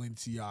like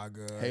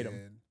Balenciaga?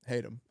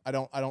 Hate them. I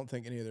don't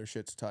think any of their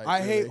shit's tight.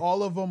 I hate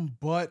all of them,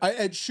 but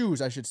at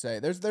shoes, I should say.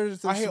 There's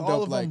I hate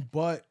all of them,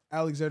 but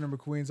Alexander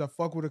McQueen's. I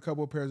fuck with a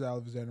couple of pairs of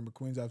Alexander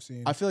McQueen's I've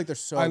seen. I feel like they're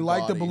so. I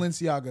like the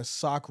Balenciaga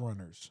sock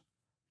runners.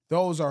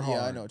 Those are hard.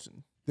 Yeah, I know.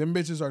 Them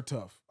bitches are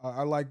tough.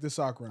 I like the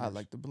sock runners. I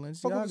like the Fuck with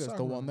Balenciagas, sock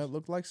the one runners. that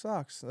looked like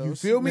socks. You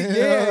Those- feel me? like-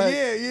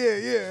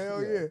 Yeah.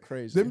 Hell yeah.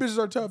 Crazy. Them bitches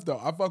are tough though.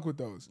 I fuck with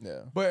those.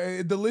 Yeah.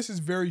 But the list is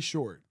very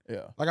short.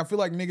 Yeah. Like I feel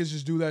like niggas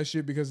just do that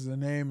shit because of the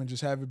name and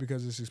just have it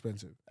because it's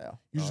expensive. Yeah.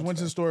 You just went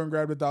to the store and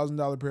grabbed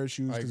 $1,000 pair of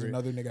shoes I because agree.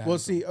 another nigga had Well, them.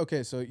 see,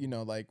 okay, so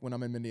like when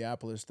I'm in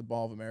Minneapolis, the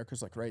Mall of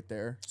America's like right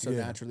there. So Yeah.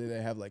 naturally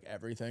they have like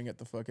everything at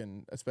the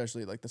fucking,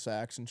 especially like the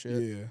Saks and shit.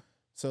 Yeah.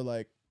 So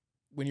like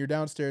when you're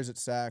downstairs at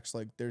Saks,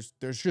 like there's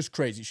just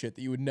crazy shit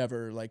that you would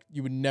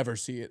never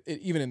see it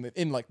even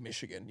in like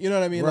Michigan. You know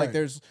what I mean? Right. Like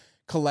there's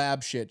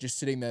collab shit just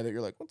sitting there that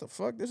you're like, what the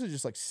fuck? This is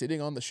just like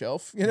sitting on the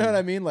shelf. You know what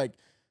I mean? Like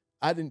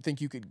I didn't think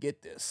you could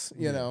get this.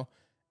 You know.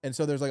 And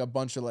so there's like a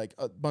bunch of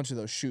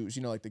those shoes,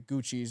 you know, like the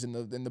Gucci's and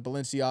the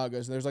Balenciagas.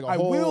 And there's like I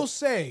will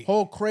say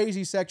whole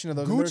crazy section of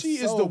those. and they're Gucci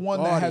is so the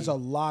one that has a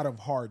gaudy. lot of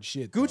hard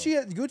shit. though.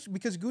 Gucci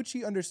because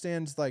Gucci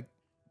understands like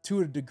to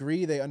a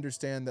degree they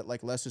understand that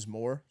like less is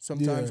more.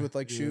 Sometimes Yeah, with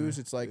like yeah, shoes,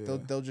 it's like yeah.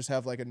 they'll just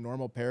have like a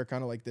normal pair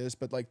kind of like this,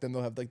 but like then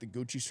they'll have like the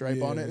Gucci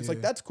stripe on it. Yeah, It's like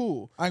yeah. that's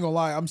cool. I ain't gonna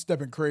lie, I'm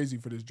stepping crazy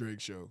for this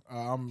Drake show.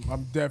 I'm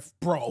deaf,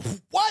 bro.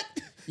 What?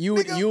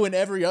 Nigga, You and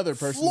every other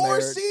person floor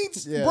there,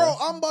 seats, yeah. bro.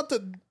 I'm about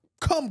to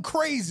come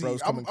crazy.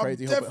 Bro's coming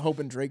crazy,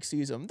 hoping Drake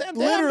sees him. Damn,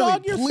 Literally,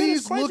 dog, you're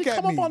please crazy. look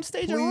at Come me. up on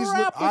stage Please and look.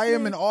 rap with I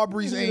am me. an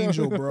Aubrey's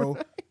angel, bro.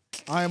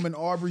 I am an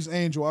Aubrey's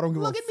angel. I don't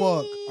give Look a at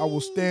fuck. me. I will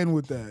stand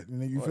with that.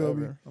 You feel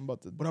me? Whatever. I'm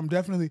about to. But I'm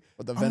definitely.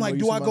 With the I'm like, Venmo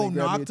do you I some go money,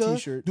 grab me a Nocta?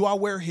 t-shirt. Do I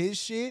wear his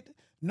shit?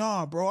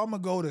 Nah, bro. I'm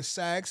gonna go to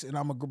Saks and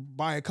I'm gonna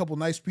buy a couple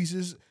nice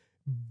pieces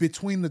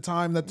between the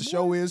time that the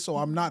show is, so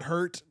I'm not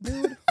hurt.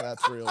 Dude,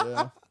 that's real,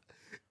 yeah.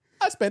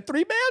 I spent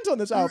 3 bands on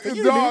this outfit.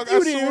 You Dog,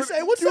 didn't I even swear-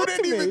 say what's you up to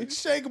didn't me. even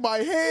shake my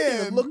You didn't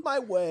hand. even look my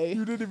way.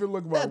 You didn't even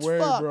look my That's way,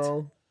 fucked.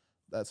 bro.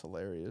 That's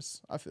hilarious.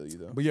 I feel you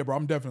though. But yeah, bro,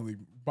 I'm definitely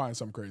buying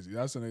something crazy.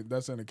 That's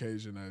an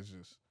occasion that's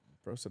just.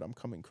 Bro said I'm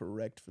coming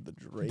correct for the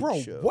Drake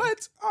Bro, show.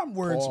 what? I'm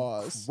wearing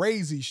Pause. some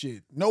crazy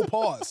shit. No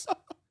pause.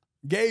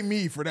 Gay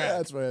me for Yeah, that.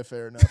 that's right.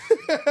 Fair enough.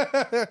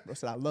 Bro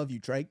said I love you,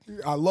 Drake.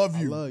 I love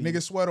you. love you.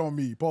 Nigga, sweat on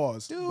me.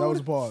 Pause. Dude, that was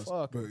a pause.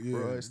 fuck But yeah,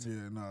 Christ.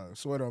 yeah, nah.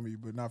 Sweat on me,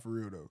 but not for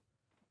real though.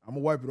 I'm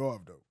gonna wipe it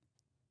off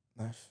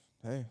though.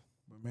 Hey,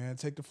 But man,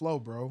 take the flow,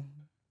 bro.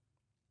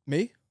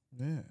 me?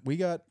 Yeah. We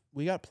got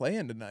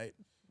playing tonight.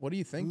 What are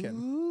you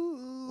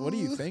thinking? What are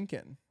you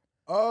thinking?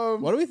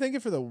 What are we thinking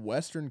for the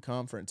Western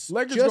Conference?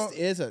 Lakers just gon-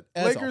 as a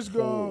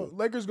whole.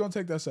 Lakers gonna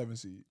take that 7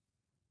 seed.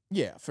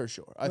 Yeah, for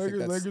sure. I think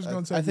Lakers gonna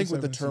I take think the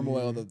with the 7th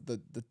turmoil seed.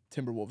 the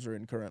Timberwolves are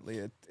in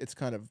currently, it's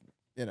kind of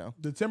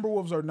The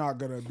Timberwolves are not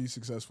gonna be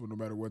successful no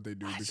matter what they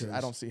do because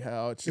I don't see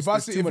how. It's if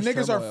just, if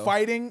niggas are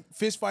fighting,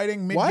 fist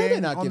fighting mid why are they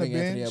game not on the giving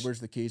Anthony bench, Edwards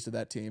the keys to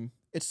that team?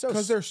 It's so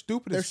because they're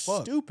stupid they're as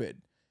fuck.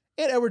 stupid.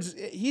 And Edwards,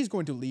 he's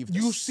going to leave the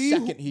You see,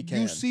 second he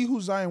can. you see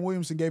who Zion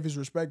Williamson gave his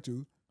respect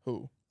to.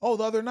 who Oh,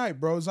 the other night,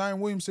 bro. Zion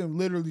Williamson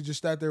literally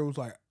just sat there and was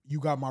like, "You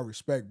got my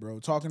respect, bro."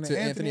 Talking to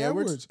Anthony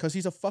Edwards. because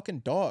he's a fucking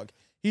dog.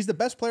 He's the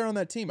best player on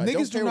that team. I don't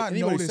Niggas care do what not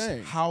anybody's notice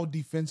saying. how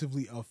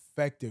defensively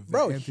effective that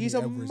Bro, Anthony he's a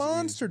Edwards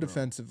monster is, bro.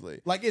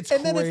 defensively. Like it's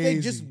and crazy. then if they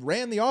just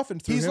ran the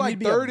offense through He's him, like he'd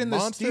be third a in the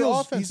monster steals.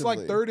 He's offensively.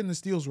 like third in the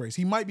steals race.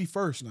 He might be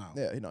first now.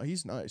 Yeah,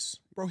 he's nice.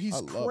 Bro, he's I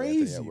love Anthony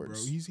crazy, bro.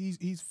 Edwards.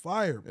 He's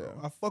fire, bro.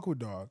 Yeah. I fuck with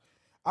dog.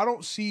 I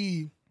don't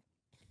see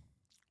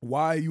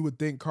why you would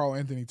think Karl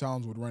Anthony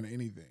Towns would run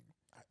anything.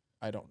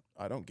 I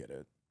don't get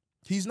it.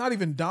 He's not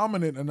even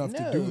dominant enough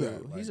to do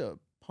that. He's Like, a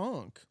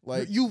punk.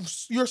 Like,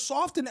 you're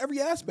soft in every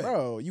aspect.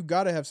 bro, you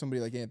got to have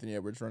somebody like Anthony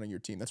Edwards running your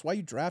team. That's why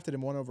you drafted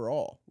him 1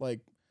 overall.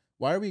 Like,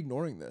 why are we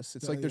ignoring this?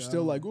 It's Yeah, like they're yeah,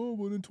 still I like, oh,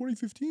 well, in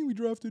 2015 we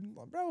drafted.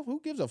 Bro,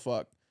 who gives a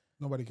fuck?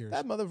 Nobody cares.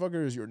 That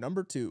motherfucker is your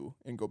number 2,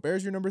 and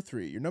Gobert's your number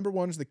 3. Your number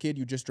 1 is the kid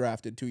you just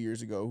drafted 2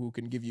 years ago who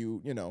can give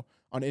you,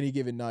 on any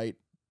given night,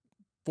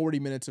 40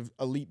 minutes of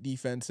elite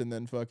defense and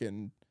then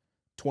fucking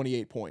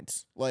 28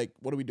 points. Like,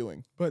 what are we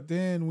doing? But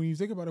then when you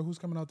think about it, who's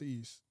coming out the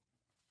East?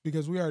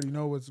 Because we already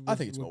know I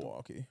think it's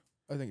Milwaukee.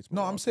 I think it's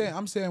No, Milwaukee.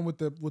 I'm saying with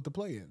the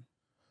play in.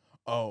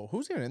 Oh,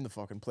 who's even in the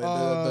fucking play?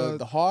 Uh,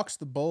 The Hawks,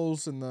 the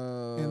Bulls, and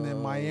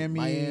then Miami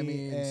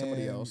and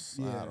somebody and- else.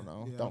 yeah, I don't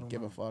know. yeah, I don't don't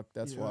give know. a fuck.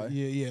 That's Yeah, why.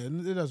 Yeah,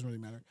 it doesn't really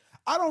matter.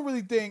 I don't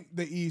really think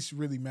the East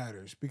really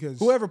matters because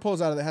Whoever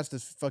pulls out of it has to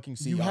fucking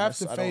see. you Giannis. have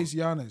to I face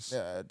don't- Giannis.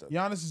 Yeah.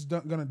 Giannis is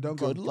gonna dunk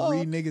Good on luck.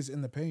 3 niggas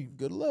in the paint.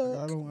 Good luck.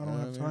 I don't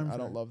have time for I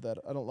don't that. love that.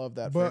 I don't love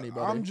that for But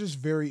anybody. I'm just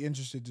very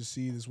interested to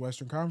see this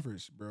Western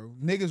Conference, bro.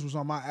 Niggas was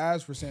on my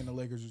ass for saying the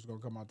Lakers was gonna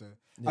come out there.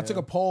 I took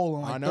a poll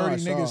and I like know, 30 I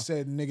niggas saw.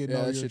 said, "Nigga, yeah, no,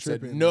 that you're shit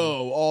tripping." said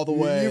no all the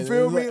way. You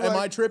feel me? Am Like-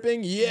 I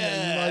tripping? you're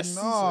Yes.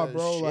 like, nah,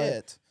 bro, like,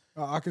 Shit.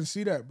 I can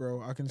see that,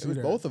 bro. I can It see was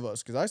that. both of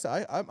us because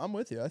I'm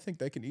with you. I think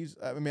they can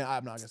easily. I mean,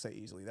 I'm not gonna say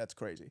easily. That's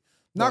crazy.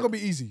 Not But- gonna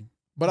be easy,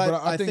 But but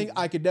I I think think-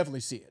 I could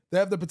definitely see it. they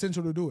have the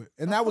potential to do it,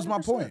 and that was my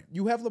 100%. point.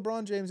 You have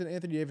LeBron James and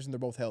Anthony Davis, and they're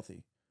both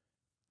healthy.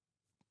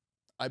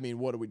 I mean,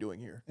 what are we doing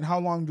here? And how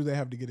long do they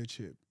have to get a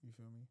chip? You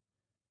feel me?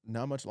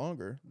 Not much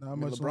longer. Not I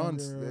mean, much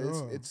LeBron's, longer at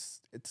all.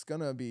 It's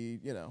gonna be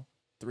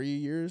 3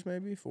 years,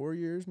 maybe 4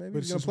 years, maybe. But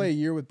He's it's gonna just- play a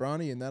year with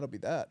Bronny, and that'll be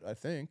that. I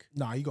think.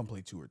 Nah, you gonna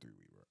play 2 or 3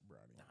 weeks, bro.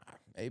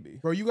 Maybe.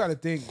 Bro, you got to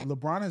think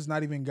LeBron has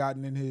not even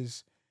gotten in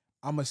his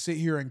I'm going to sit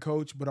here and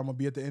coach, but I'm going to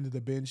be at the end of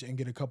the bench and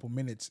get a couple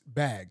minutes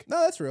bag.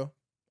 No, that's real.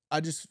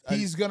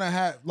 He's going to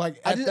have, like,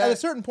 at a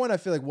certain point, I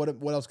feel like,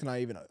 what else can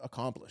I even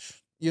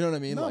accomplish? You know what I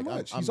mean? Not like,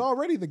 much. He's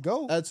already the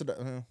GOAT. That's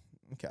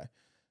okay.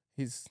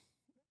 He's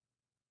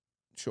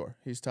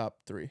top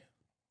 3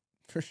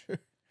 for sure.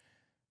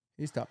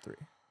 He's top 3.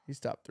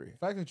 The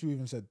fact that you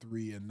even said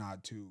 3 and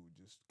not 2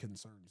 just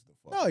concerns the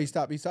fuck. No, he's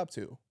top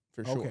 2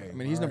 for sure. Okay, I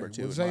mean, he's number right.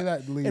 2 We'll say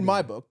that in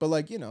my book. But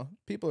like,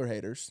 people are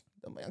haters.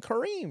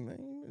 Kareem,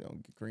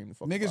 get Kareem the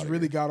fuck. Niggas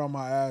really got on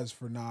my ass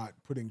for not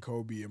putting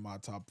Kobe in my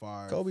top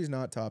 5. Kobe's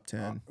not top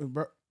 10.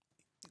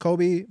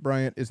 Kobe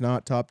Bryant is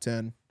not top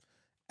 10.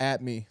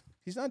 At me,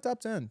 he's not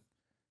top 10.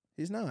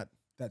 He's not.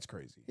 That's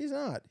crazy. He's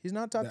not. He's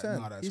not top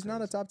 10. He's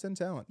not a top 10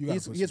 talent. He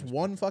has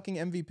one fucking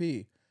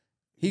MVP.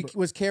 He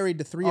was carried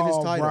to 3 of his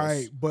titles.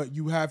 Right, but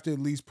you have to at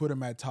least put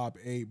him at top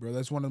 8, bro.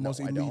 That's one of the most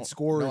elite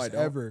scorers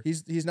ever.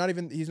 He's not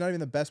even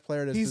the best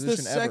player at his position ever.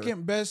 He's the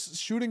second best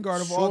shooting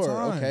guard of all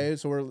time. Okay,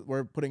 so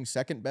we're putting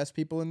second best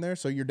people in there.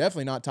 So you're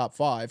definitely not top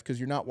 5 because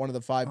you're not one of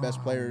the 5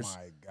 best players. Oh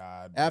my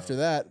god! Bro. After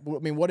that, I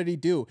mean, what did he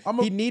do?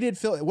 He needed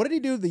Phil. What did he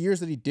do the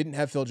years that he didn't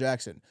have Phil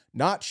Jackson?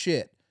 Not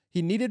shit.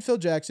 He needed Phil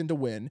Jackson to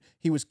win.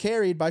 He was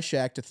carried by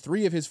Shaq to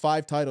 3 of his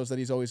 5 titles that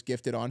he's always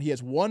gifted on. He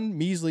has one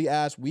measly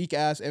ass, weak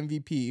ass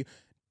MVP.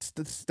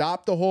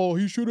 Stop the whole,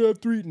 he should have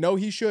 3. No,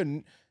 he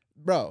shouldn't.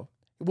 Bro,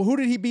 well, who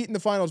did he beat in the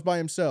finals by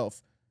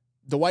himself?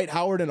 Dwight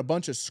Howard and a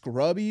bunch of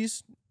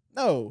scrubbies?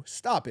 No,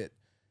 stop it.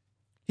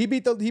 He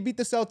beat the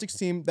Celtics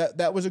team.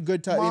 That was a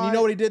good time. And you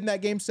know what he did in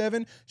that game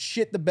 7?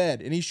 Shit the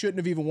bed. And he shouldn't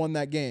have even won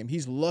that game.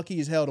 He's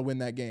lucky as hell to win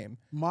that game.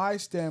 My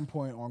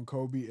standpoint on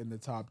Kobe in the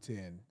top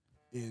 10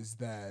 is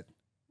that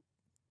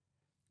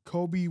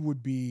Kobe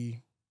would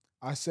be,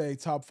 I say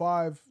top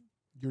 5,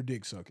 you're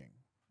dick sucking.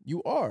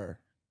 You are.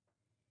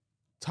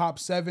 Top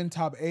 7,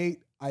 top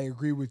 8, I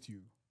agree with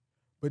you.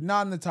 But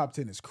not in the top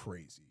 10 is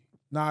crazy.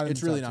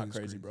 It's really not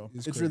crazy, bro.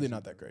 It's really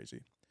not that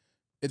crazy.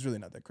 It's really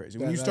not that crazy.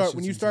 When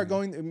you start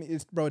going,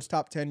 it's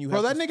top 10.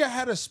 That nigga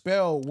had a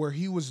spell where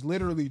he was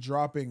literally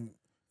dropping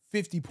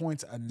 50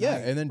 points a night. Yeah,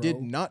 and then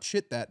did not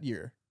shit that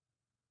year.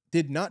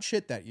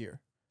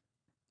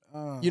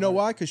 You know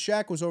why? Because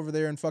Shaq was over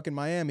there in fucking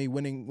Miami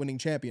winning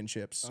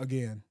championships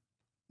again.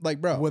 Like,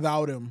 bro,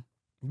 without him,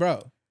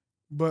 bro.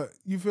 But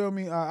you feel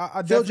me?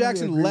 I Phil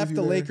Jackson left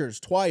the Lakers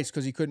twice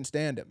because he couldn't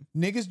stand him.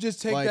 Niggas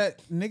just take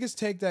that. Niggas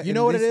take that. You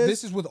know what it is?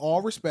 This is with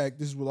all respect.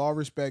 This is with all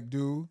respect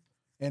due,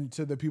 and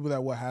to the people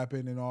that what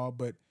happened and all.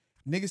 But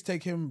niggas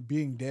take him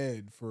being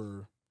dead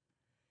for.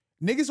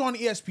 Niggas on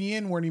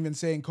ESPN weren't even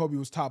saying Kobe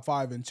was top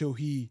 5 until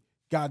he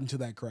got into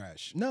that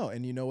crash. No,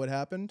 and you know what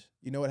happened?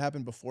 You know what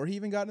happened before he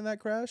even got into that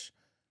crash?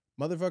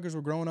 Motherfuckers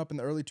were growing up in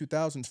the early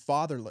 2000s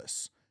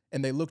fatherless,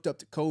 and they looked up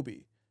to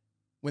Kobe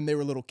when they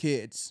were little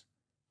kids.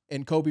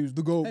 And Kobe was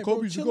the GOAT. Hey,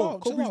 Kobe's the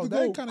GOAT. Kobe's the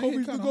GOAT.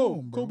 Kobe's the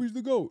GOAT. Kobe's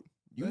the GOAT.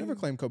 You never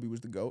claimed Kobe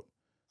was the GOAT.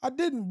 I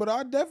didn't, but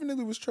I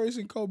definitely was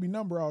tracing Kobe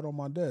number out on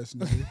my desk,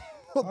 nigga.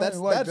 Well,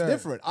 that's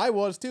different. I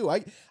was too.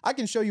 I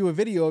can show you a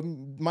video of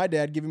my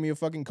dad giving me a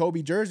fucking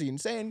Kobe jersey and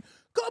saying,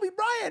 Kobe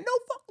Bryant, no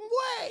fucking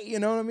way. You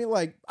know what I mean?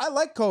 Like, I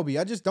like Kobe.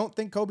 I just don't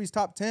think Kobe's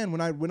top 10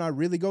 when I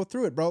really go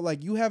through it, bro.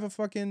 Like, you have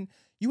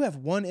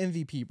one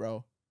MVP,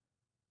 bro.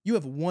 You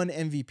have one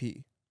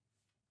MVP.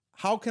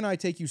 How can I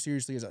take you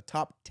seriously as a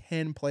top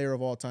 10 player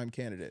of all time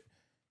candidate?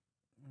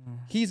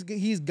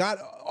 He's got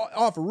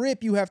off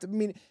rip. You have to. I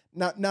mean,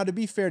 now to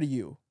be fair to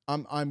you,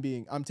 I'm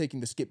taking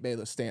the Skip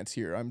Bayless stance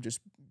here. I'm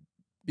just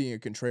being a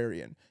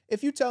contrarian.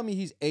 If you tell me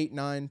he's 8,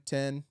 9,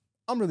 10,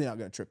 I'm really not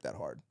going to trip that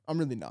hard. I'm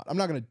really not. I'm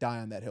not going to die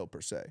on that hill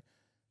per se.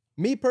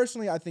 Me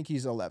personally, I think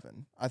he's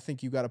 11. I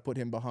think you got to put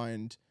him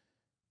behind.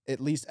 At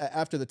least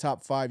after the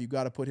top 5, you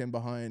got to put him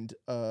behind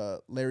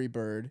Larry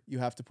Bird. You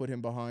have to put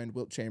him behind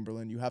Wilt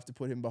Chamberlain. You have to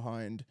put him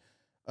behind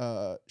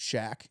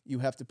Shaq. You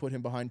have to put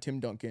him behind Tim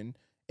Duncan.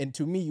 And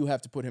to me, you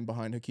have to put him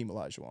behind Hakeem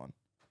Olajuwon.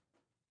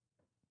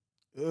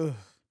 Ugh.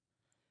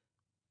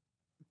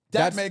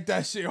 That make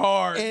that shit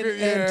hard.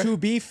 And to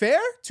be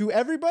fair to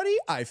everybody,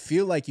 I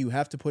feel like you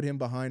have to put him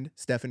behind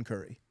Stephen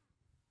Curry.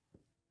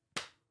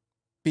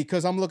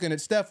 Because I'm looking at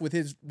Steph with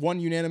his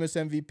one unanimous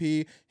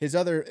MVP, his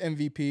other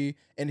MVP,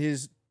 and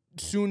his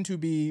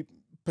soon-to-be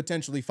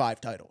potentially 5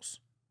 titles.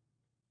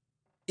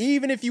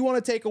 Even if you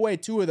want to take away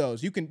 2 of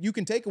those, you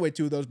can take away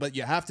 2 of those, but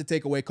you have to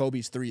take away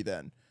Kobe's 3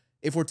 then.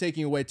 If we're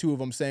taking away 2 of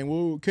them saying,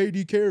 well,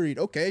 KD carried.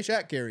 Okay,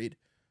 Shaq carried.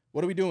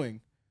 What are we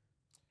doing?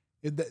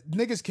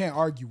 Niggas can't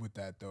argue with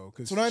that, though.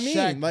 Because what I mean.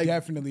 Shaq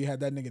definitely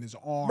had that nigga in his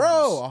arms.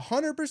 Bro,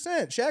 100%.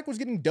 Shaq was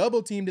getting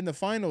double-teamed in the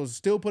finals,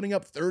 still putting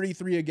up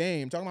 33 a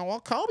game. Talking about,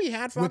 well, Kobe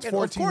had fucking...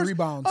 With 14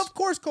 rebounds. Of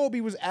course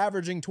Kobe was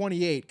averaging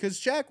 28, because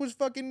Shaq was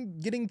fucking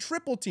getting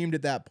triple-teamed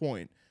at that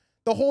point.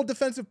 The whole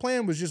defensive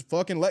plan was just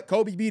fucking let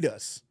Kobe beat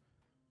us.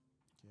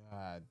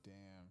 God damn.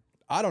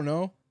 I don't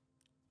know.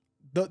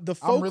 The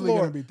folklore, I'm really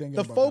gonna be thinking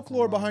the about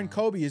folklore that behind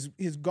Kobe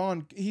is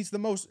gone.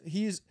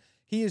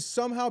 He has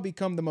somehow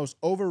become the most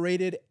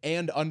overrated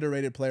and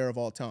underrated player of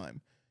all time,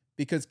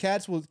 because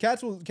cats will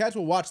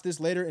watch this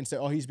later and say,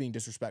 "Oh, he's being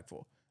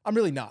disrespectful." I'm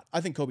really not.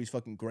 I think Kobe's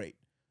fucking great.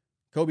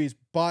 Kobe's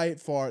by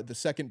far the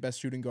second best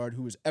shooting guard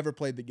who has ever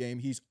played the game.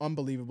 He's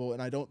unbelievable,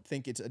 and I don't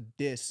think it's a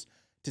diss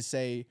to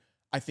say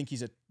I think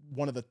he's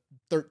one of the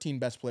 13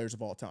 best players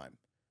of all time.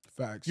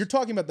 Facts. You're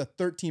talking about the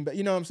 13, but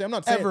you know what I'm saying? I'm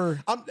not saying Ever.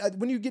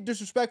 When you get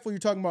disrespectful, you're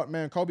talking about,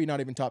 man, Kobe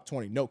not even top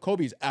 20. No,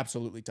 Kobe's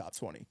absolutely top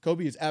 20.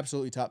 Kobe is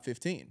absolutely top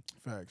 15.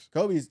 Facts.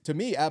 Kobe's, to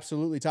me,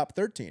 absolutely top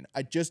 13.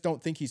 I just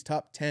don't think he's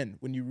top 10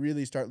 when you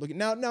really start looking.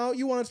 Now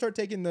you want to start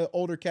taking the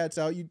older cats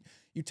out.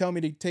 You tell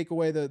me to take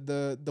away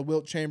the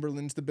Wilt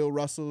Chamberlains, the Bill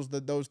Russells,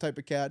 those type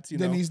of cats.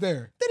 Then he's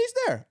there. Then he's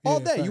there all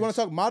day. Facts. You want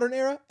to talk modern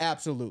era?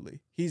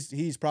 Absolutely.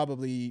 He's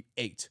probably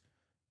 8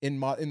 in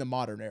the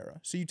modern era.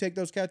 So you take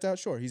those cats out,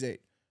 sure, he's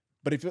 8.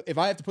 But if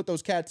I have to put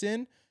those cats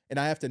in, and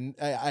I have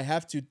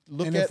to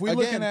look And at if we're again,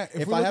 looking at-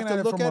 if if we're I have looking to at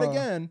it look from at a-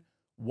 again,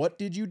 what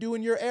did you do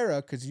in your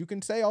era? Because you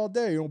can say all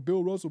day,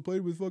 Bill Russell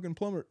played with fucking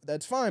Plummer.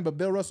 That's fine, but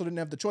Bill Russell didn't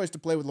have the choice to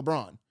play with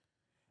LeBron.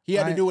 He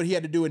had to do what he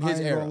had to do in his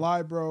I ain't era. gonna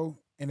lie, bro.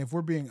 And if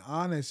we're being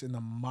honest, in the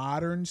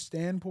modern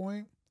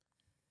standpoint,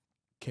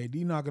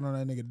 KD knocking on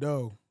that nigga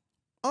dough.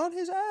 On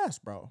his ass,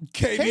 bro.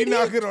 KD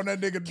knocking on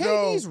that nigga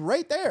dough. KD's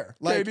right there.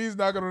 Like, KD's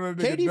knocking on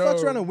that nigga KD dough.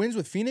 fucks around and wins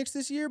with Phoenix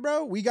this year,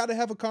 bro. We got to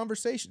have a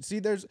conversation.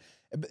 See,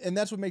 and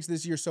that's what makes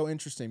this year so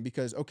interesting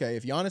because, okay,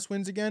 if Giannis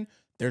wins again,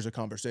 there's a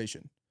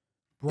conversation.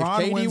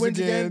 Bron if KD wins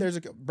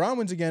again, Bron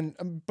wins again,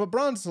 but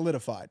Bron's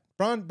solidified.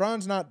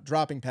 Bron's not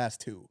dropping past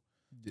 2.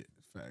 Yeah,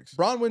 facts.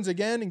 Bron wins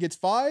again and gets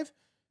 5.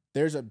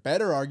 There's a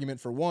better argument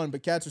for 1,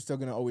 but cats are still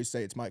going to always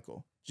say it's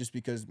Michael just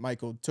because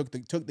Michael took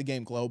the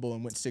game global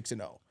and went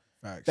 6-0.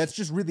 Facts. That's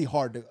just really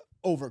hard to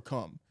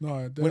overcome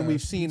No, when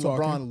we've seen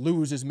LeBron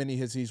lose as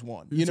many as he's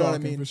won. You know what I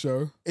mean? For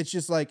sure. It's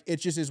just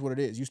is what it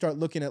is. You start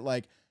looking at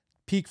like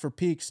peak for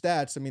peak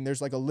stats. I mean, there's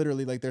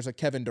there's a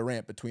Kevin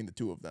Durant between the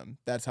two of them.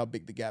 That's how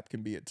big the gap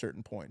can be at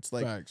certain points.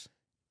 Like Facts.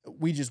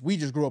 we just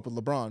grew up with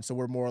LeBron, so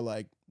we're more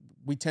like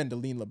we tend to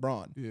lean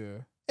LeBron.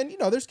 Yeah. And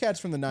there's cats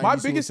from the 90s. My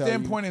biggest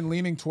standpoint in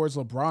leaning towards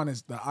LeBron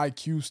is the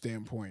IQ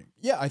standpoint.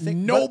 Yeah, I think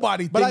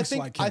nobody but thinks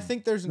like him. I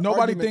think there's an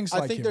Nobody argument, thinks like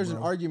him. I think there's bro.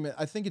 an argument.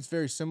 I think it's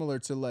very similar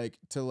to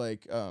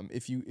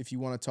if you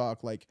want to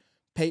talk like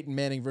Peyton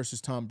Manning versus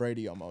Tom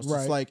Brady almost.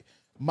 Right. It's like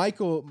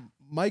Michael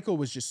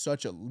was just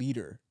such a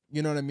leader.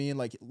 You know what I mean?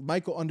 Like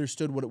Michael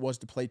understood what it was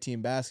to play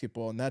team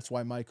basketball, and that's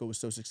why Michael was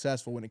so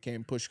successful when it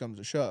came push comes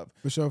to shove.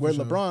 For sure, Where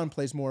for sure. LeBron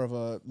plays more of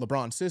a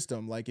LeBron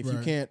system. Like if you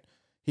can't,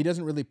 he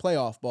doesn't really play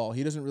off ball.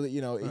 He doesn't really,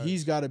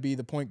 he's got to be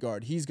the point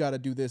guard. He's got to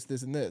do this,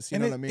 and this. You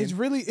know what I mean? It's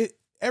really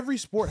every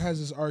sport has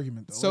this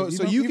argument though.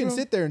 So you can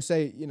sit there and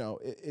say,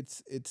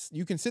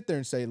 you can sit there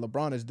and say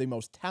LeBron is the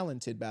most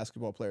talented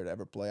basketball player to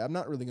ever play. I'm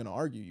not really going to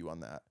argue you on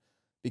that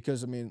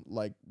because I mean,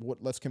 like,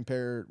 let's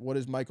compare. What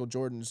is Michael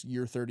Jordan's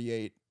year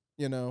 38?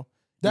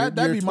 That'd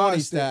year be 20 my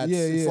stats. Yeah,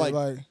 it's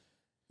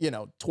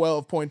like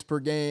 12 points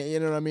per game. You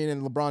know what I mean?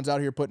 And LeBron's out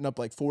here putting up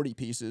like 40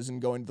 pieces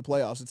and going to the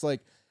playoffs. It's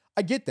like,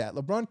 I get that.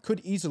 LeBron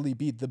could easily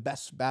be the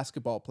best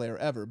basketball player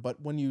ever,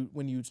 but when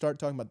you start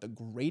talking about the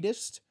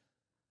greatest,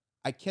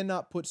 I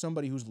cannot put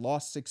somebody who's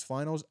lost 6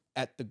 finals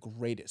at the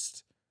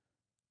greatest.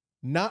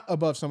 Not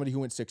above somebody who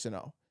went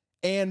 6-0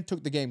 and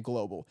took the game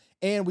global.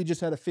 And we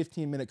just had a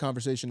 15-minute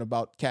conversation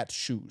about Cat's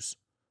shoes.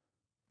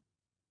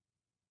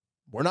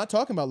 We're not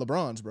talking about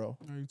LeBron's, bro.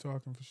 Are you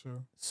talking for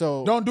sure?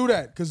 So don't do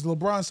that because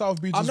LeBron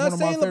South Beach is one of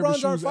my favorite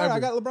LeBron's on shoes fire. ever. I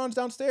got LeBron's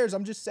downstairs.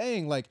 I'm just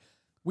saying, like,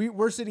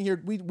 we're sitting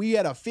here. We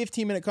had a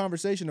 15-minute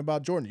conversation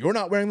about Jordan. You're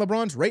not wearing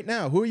LeBron's right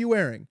now. Who are you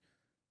wearing?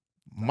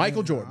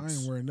 Michael Jordan's. I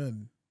ain't wearing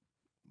nothing.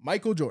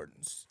 Michael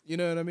Jordan's. You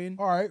know what I mean?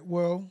 All right.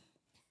 Well,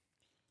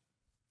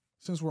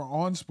 since we're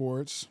on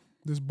sports,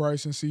 this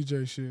Bryson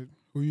CJ shit.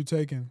 Who you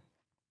taking?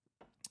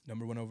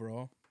 Number 1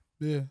 overall.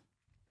 Yeah.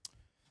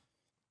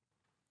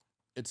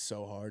 It's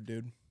so hard,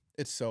 dude.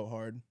 It's so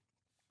hard.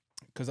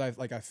 Because I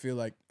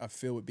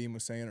feel what Beam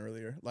was saying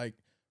earlier. Like,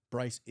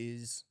 Bryce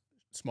is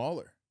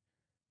smaller.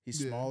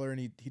 He's smaller and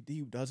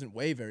he doesn't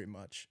weigh very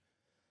much.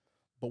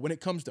 But when it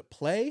comes to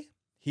play,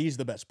 he's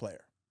the best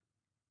player.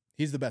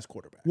 He's the best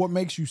quarterback. What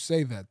makes you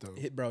say that though?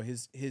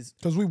 His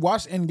because we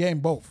watched in game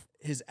both.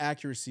 His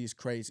accuracy is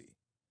crazy.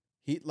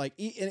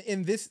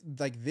 In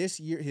this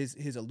year,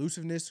 his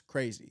elusiveness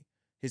crazy.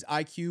 His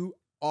IQ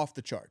off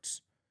the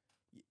charts.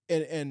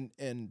 And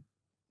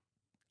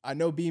I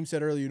know Beam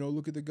said earlier,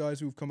 look at the guys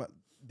who've come out.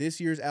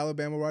 This year's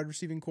Alabama wide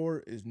receiving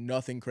core is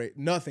nothing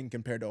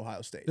compared to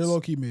Ohio State's. They're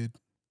low key mid.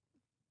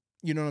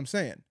 You know what I'm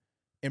saying?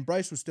 And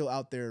Bryce was still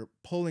out there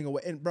pulling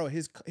away. And bro,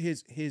 his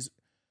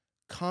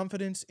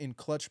confidence in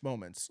clutch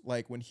moments,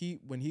 like when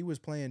he was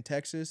playing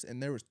Texas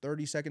and there was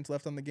 30 seconds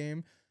left on the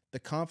game, the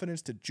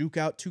confidence to juke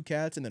out 2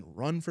 cats and then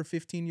run for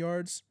 15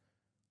 yards.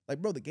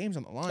 Like, bro, the game's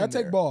on the line. That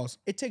take balls.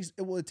 It takes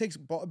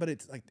ball, but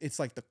it's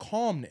like the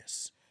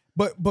calmness.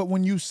 But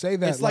when you say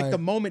that, it's like the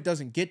moment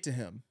doesn't get to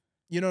him.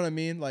 You know what I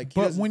mean? Like,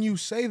 but when you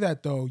say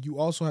that though, you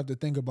also have to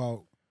think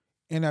about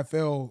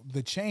NFL,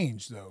 the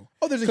change though.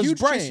 Oh, there's a huge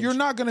Bryce, change. you're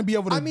not going to be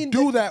able to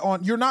do that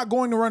on. You're not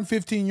going to run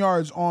 15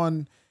 yards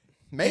on.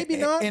 Maybe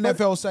not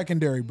NFL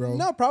secondary, bro.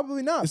 No,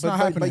 probably not. It's not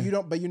happening.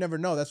 But you never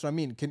know. That's what I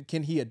mean.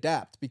 Can he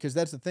adapt? Because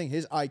that's the thing.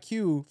 His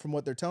IQ, from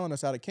what they're telling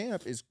us out of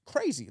camp, is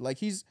crazy. Like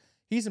he's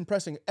he's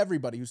impressing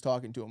everybody who's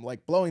talking to him,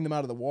 like blowing them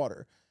out of the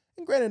water.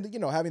 And granted,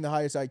 having the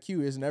highest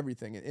IQ isn't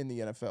everything in the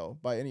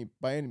NFL by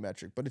any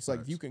metric, but it's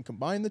like if you can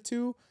combine the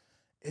two,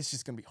 it's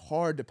just gonna be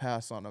hard to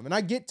pass on him. And I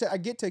get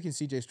taking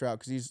CJ Stroud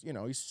because he's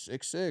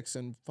 6'6"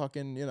 and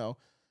fucking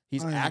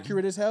he's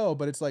accurate as hell.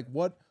 But it's like,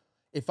 what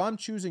if I'm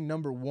choosing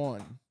number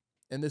one?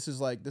 And this is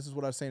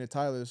what I was saying to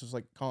Tyler. This was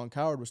like Colin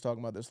Cowherd was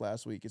talking about this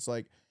last week. It's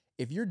like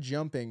if you're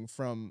jumping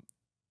from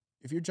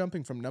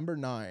number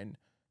 9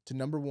 to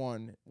number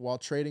 1 while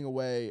trading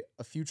away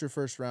a future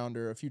first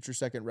rounder, a future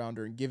second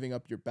rounder, and giving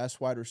up your best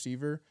wide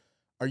receiver,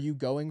 are you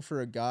going for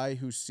a guy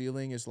whose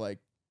ceiling is like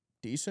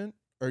decent,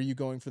 or are you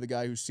going for the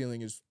guy whose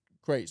ceiling is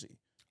crazy?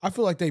 I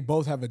feel like they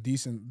both have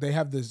they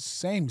have the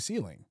same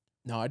ceiling.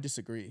 No, I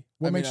disagree.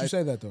 What makes you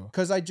say that though?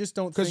 Because I just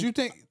don't. Because you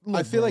think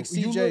I feel like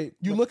CJ.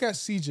 You look at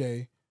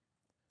CJ.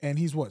 And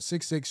he's what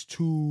 6'6",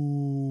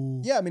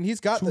 2. Yeah, I mean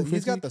he's got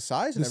the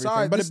size and everything.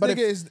 Size, but this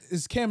nigga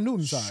is Cam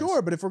Newton size.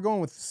 Sure, but if we're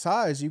going with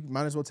size, you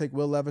might as well take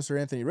Will Levis or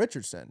Anthony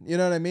Richardson. You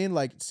know what I mean?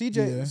 Like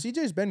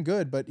CJ's been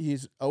good, but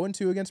he's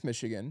 0-2 against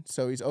Michigan,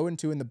 so he's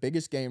 0-2 in the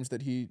biggest games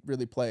that he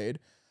really played.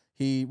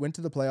 He went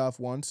to the playoff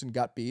once and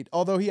got beat,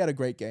 although he had a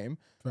great game.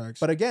 Facts.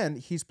 But again,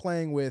 he's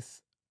playing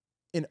with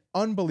an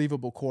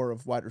unbelievable core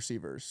of wide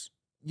receivers.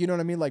 You know what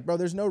I mean? Like, bro,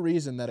 there's no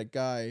reason that a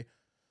guy,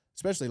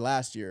 especially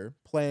last year,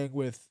 playing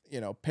with,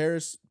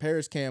 Paris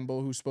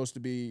Campbell, who's supposed to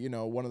be,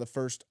 one of the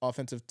first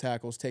offensive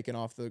tackles taken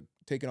off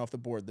the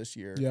board this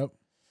year. Yep.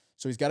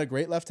 So he's got a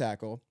great left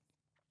tackle.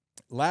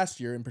 Last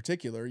year in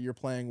particular, you're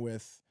playing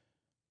with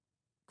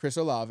Chris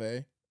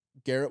Olave,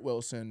 Garrett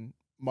Wilson,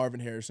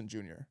 Marvin Harrison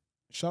Jr.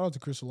 Shout out to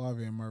Chris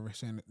Olave and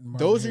Marvin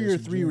Those are your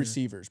Harrison 3 Jr.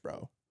 receivers,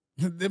 bro.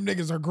 Them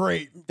niggas are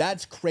great.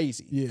 That's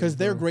crazy because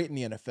they're great in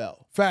the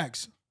NFL.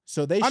 Facts.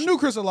 So I knew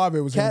Chris Olave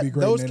was going to be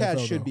great. Those in the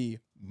cats NFL, should though. be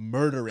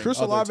murdering. Chris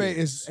Olave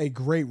is a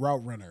great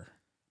route runner.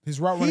 His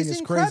route running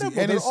is crazy.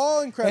 And they're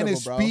all incredible, and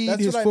his bro. speed,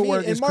 That's his what footwork I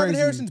mean. And is Marvin crazy.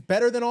 Harrison's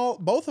better than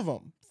both of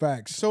them.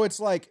 Facts. So it's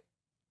like,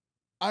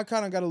 I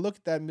kind of got to look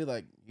at that and be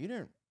like, you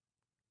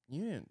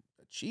didn't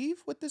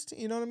achieve with this team.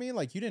 You know what I mean?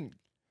 Like you didn't.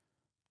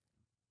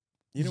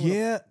 And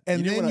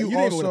then you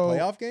didn't win a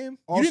playoff game.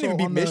 You didn't even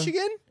beat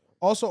Michigan.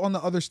 Also, on the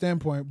other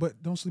standpoint,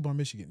 but don't sleep on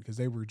Michigan because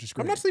they were just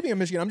great. I'm not sleeping on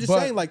Michigan. I'm just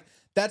saying, like,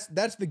 that's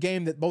the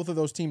game that both of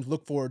those teams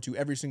look forward to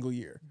every single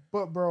year.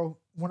 But, bro,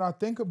 when I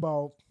think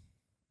about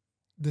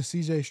the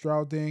CJ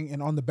Stroud thing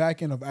and on the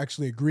back end of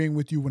actually agreeing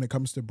with you when it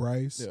comes to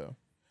Bryce,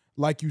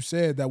 like you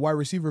said, that wide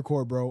receiver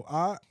core, bro,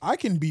 I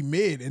can be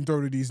mid and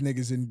throw to these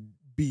niggas and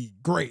be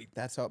great.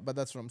 But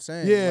that's what I'm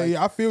saying.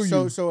 Yeah, I feel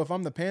you. So if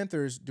I'm the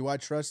Panthers, do I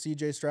trust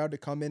CJ Stroud to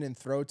come in and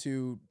throw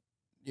to,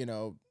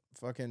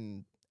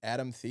 fucking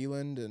Adam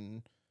Thielen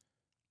and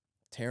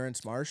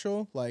Terrence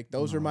Marshall? Like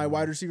those are my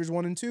wide receivers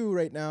 1 and 2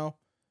 right now.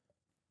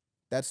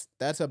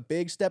 That's a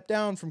big step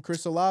down from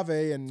Chris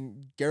Olave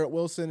and Garrett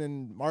Wilson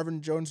and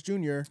Marvin Jones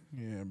Jr.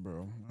 Yeah,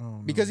 bro.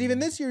 Because even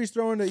this year he's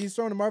throwing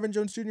to Marvin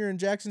Jones Jr. and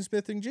Jackson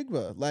Smith and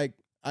Jigba. Like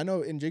I know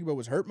Njigba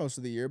was hurt most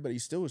of the year, but he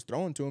still was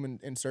throwing to him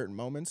in certain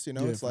moments.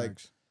 It's facts.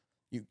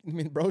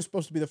 like bro's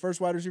supposed to be the first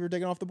wide receiver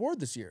taken off the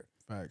board this year.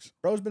 Facts.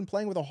 Bro's been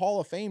playing with a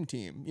Hall of Fame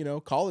team,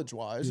 college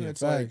wise, and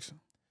it's facts. like,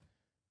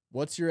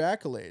 what's your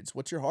accolades?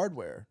 What's your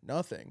hardware?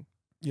 Nothing.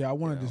 Yeah, I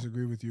want to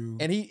disagree with you.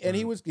 And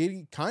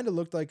he kind of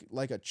looked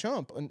like a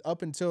chump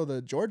up until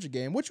the Georgia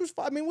game, which was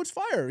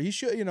fire. He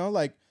should,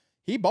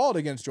 he balled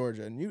against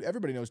Georgia, and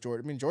everybody knows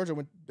Georgia. I mean, Georgia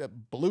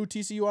blew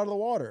TCU out of the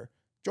water.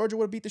 Georgia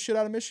would have beat the shit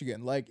out of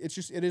Michigan. Like, it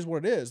is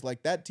what it is.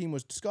 Like, that team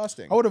was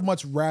disgusting. I would have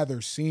much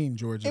rather seen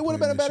Georgia. It would have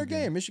been a better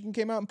game. Michigan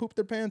came out and pooped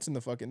their pants in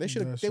the fucking.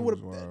 They would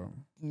have.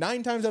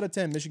 9 times out of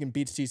 10, Michigan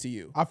beats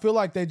TCU. I feel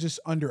like they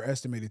just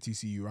underestimated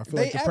TCU. I feel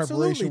like the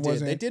preparation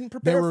wasn't. They didn't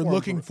prepare. They were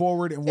looking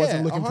forward and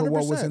wasn't looking for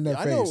what was in their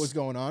face. I know what was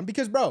going on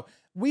because, bro,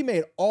 we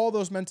made all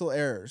those mental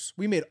errors.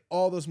 We made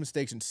all those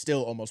mistakes and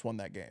still almost won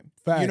that game.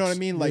 Facts. You know what I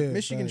mean? Like, Yeah,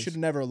 Michigan facts. should have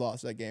never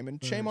lost that game,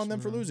 and shame on them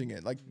for losing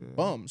it. Like,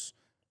 bums.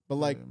 But,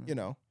 like,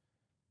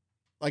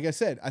 like I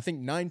said, I think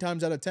 9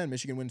 times out of 10,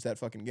 Michigan wins that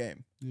fucking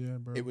game. Yeah,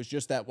 bro. It was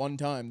just that one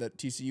time that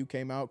TCU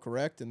came out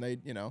correct, and they,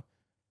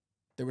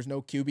 there was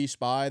no QB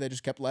spy. They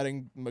just kept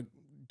letting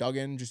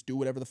Duggan just do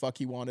whatever the fuck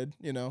he wanted.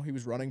 He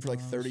was running for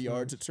like 30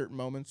 yards at certain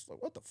moments.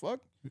 Like, what the fuck?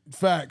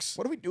 Facts.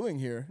 What are we doing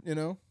here?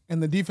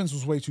 And the defense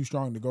was way too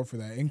strong to go for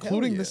that,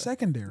 including the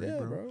secondary, Yeah,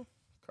 bro.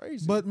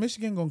 Crazy. But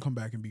Michigan gonna come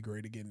back and be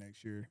great again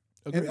next year.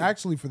 And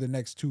actually for the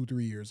next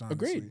 2-3 years,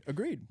 honestly.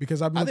 Agreed.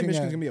 Because I think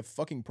Michigan's gonna be a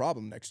fucking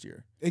problem next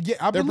year.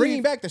 They're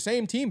bringing back the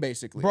same team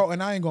basically, bro.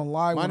 And I ain't gonna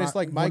lie, minus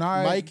like Mike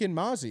and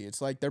Mozzie.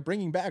 It's like they're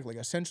bringing back like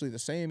essentially the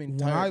same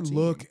entire team.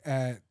 When I look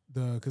at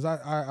because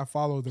I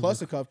follow the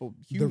plus a couple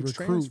huge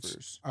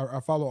transfers. I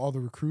follow all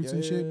the recruits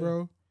and shit,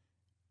 bro.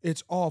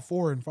 It's all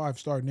 4 and 5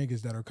 star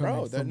niggas that are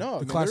coming from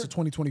the class of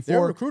 2024.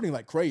 They're recruiting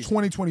like crazy.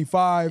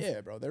 2025.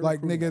 Yeah, bro. They're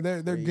like nigga,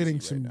 like they're getting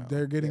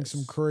some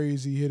some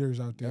crazy hitters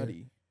out there.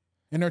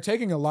 And they're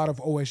taking a lot of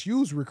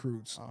OSU's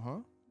recruits.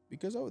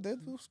 Because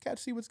those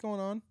cats see what's going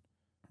on.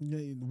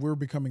 Yeah, we're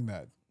becoming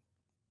that.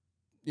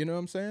 You know what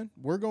I'm saying?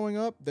 We're going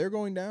up, they're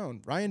going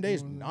down. Ryan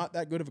Day's not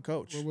that good of a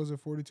coach. What was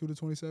it,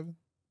 42-27?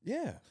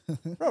 Yeah,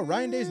 bro.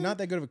 Ryan Day's not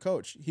that good of a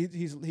coach.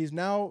 He's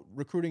now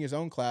recruiting his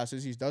own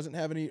classes. He doesn't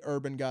have any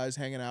urban guys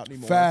hanging out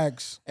anymore.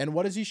 Facts. And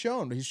what has he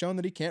shown? He's shown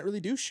that he can't really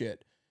do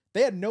shit.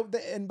 They had no,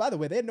 and by the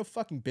way, they had no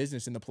fucking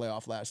business in the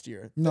playoff last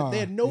year. They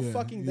had no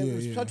fucking. It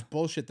was such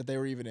bullshit that they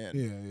were even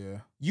in.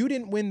 Yeah. You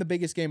didn't win the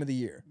biggest game of the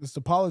year. It's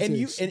the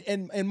politics.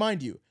 And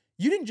mind you,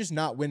 you didn't just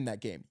not win that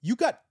game. You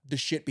got the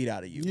shit beat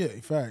out of you. Yeah,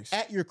 facts.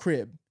 At your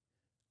crib.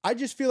 I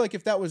just feel like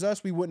if that was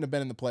us, we wouldn't have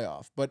been in the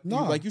playoff. But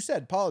like you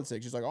said,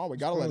 politics. It's like, oh, we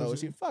gotta let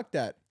OSU. Fuck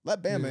that.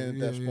 Let Bama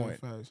in at this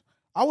point. Facts.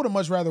 I would have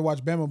much rather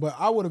watched Bama, but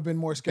I would have been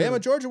more scared. Bama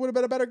Georgia would have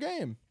been a better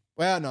game.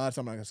 Well, no, I'm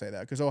not gonna say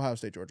that because Ohio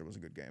State Georgia was a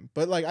good game.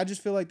 But like, I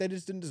just feel like they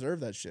just didn't deserve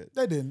that shit.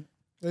 They didn't.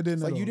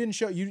 Like you didn't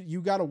show.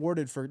 You got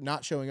awarded for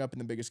not showing up in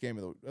the biggest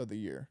game of the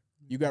year.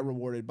 You got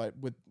rewarded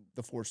with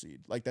the 4 seed.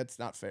 Like that's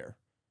not fair,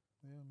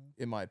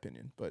 in my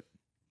opinion. But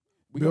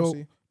we gonna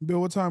see. Bill,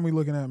 what time we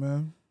looking at,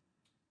 man?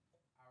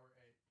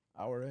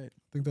 Hour 8.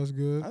 Think that's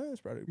good. I think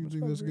that's probably. You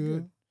think that's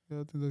good?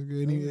 Yeah, I think that's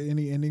good.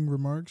 Any ending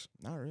remarks?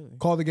 Not really.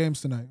 Call the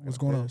games tonight. What's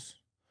going on?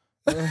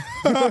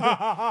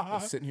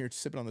 I'm sitting here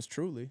sipping on this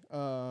Truly.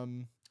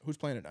 Who's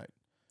playing tonight?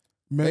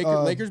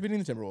 Lakers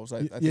beating the Timberwolves.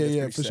 I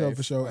think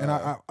for sure. And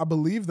I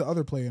believe the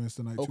other play-in is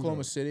tonight.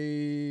 Oklahoma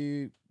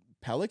City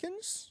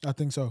Pelicans. I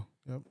think so.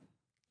 Yep.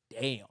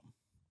 Damn.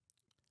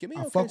 Give me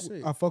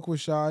OKC. I fuck with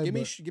Shy.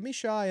 Give me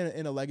Shy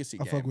in a legacy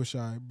game. I fuck with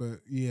Shy,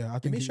 but yeah, I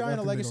think give me Shy in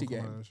a legacy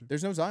game.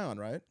 There's no Zion,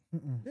 right?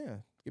 Yeah,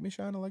 give me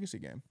Shy in a legacy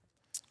game.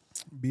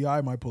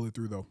 BI might pull it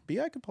through though.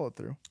 BI could pull it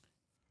through.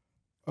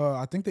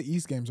 I think the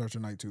East games are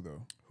tonight too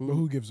though.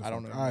 Who gives a fuck? I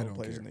don't know. I don't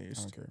plays care. In the East.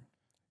 I don't care.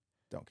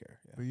 Don't care.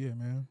 Yeah. But yeah,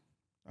 man.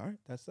 All right,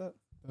 that's that.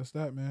 That's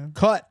that, man.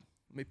 Cut.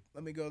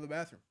 Let me go to the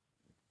bathroom.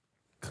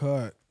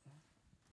 Cut.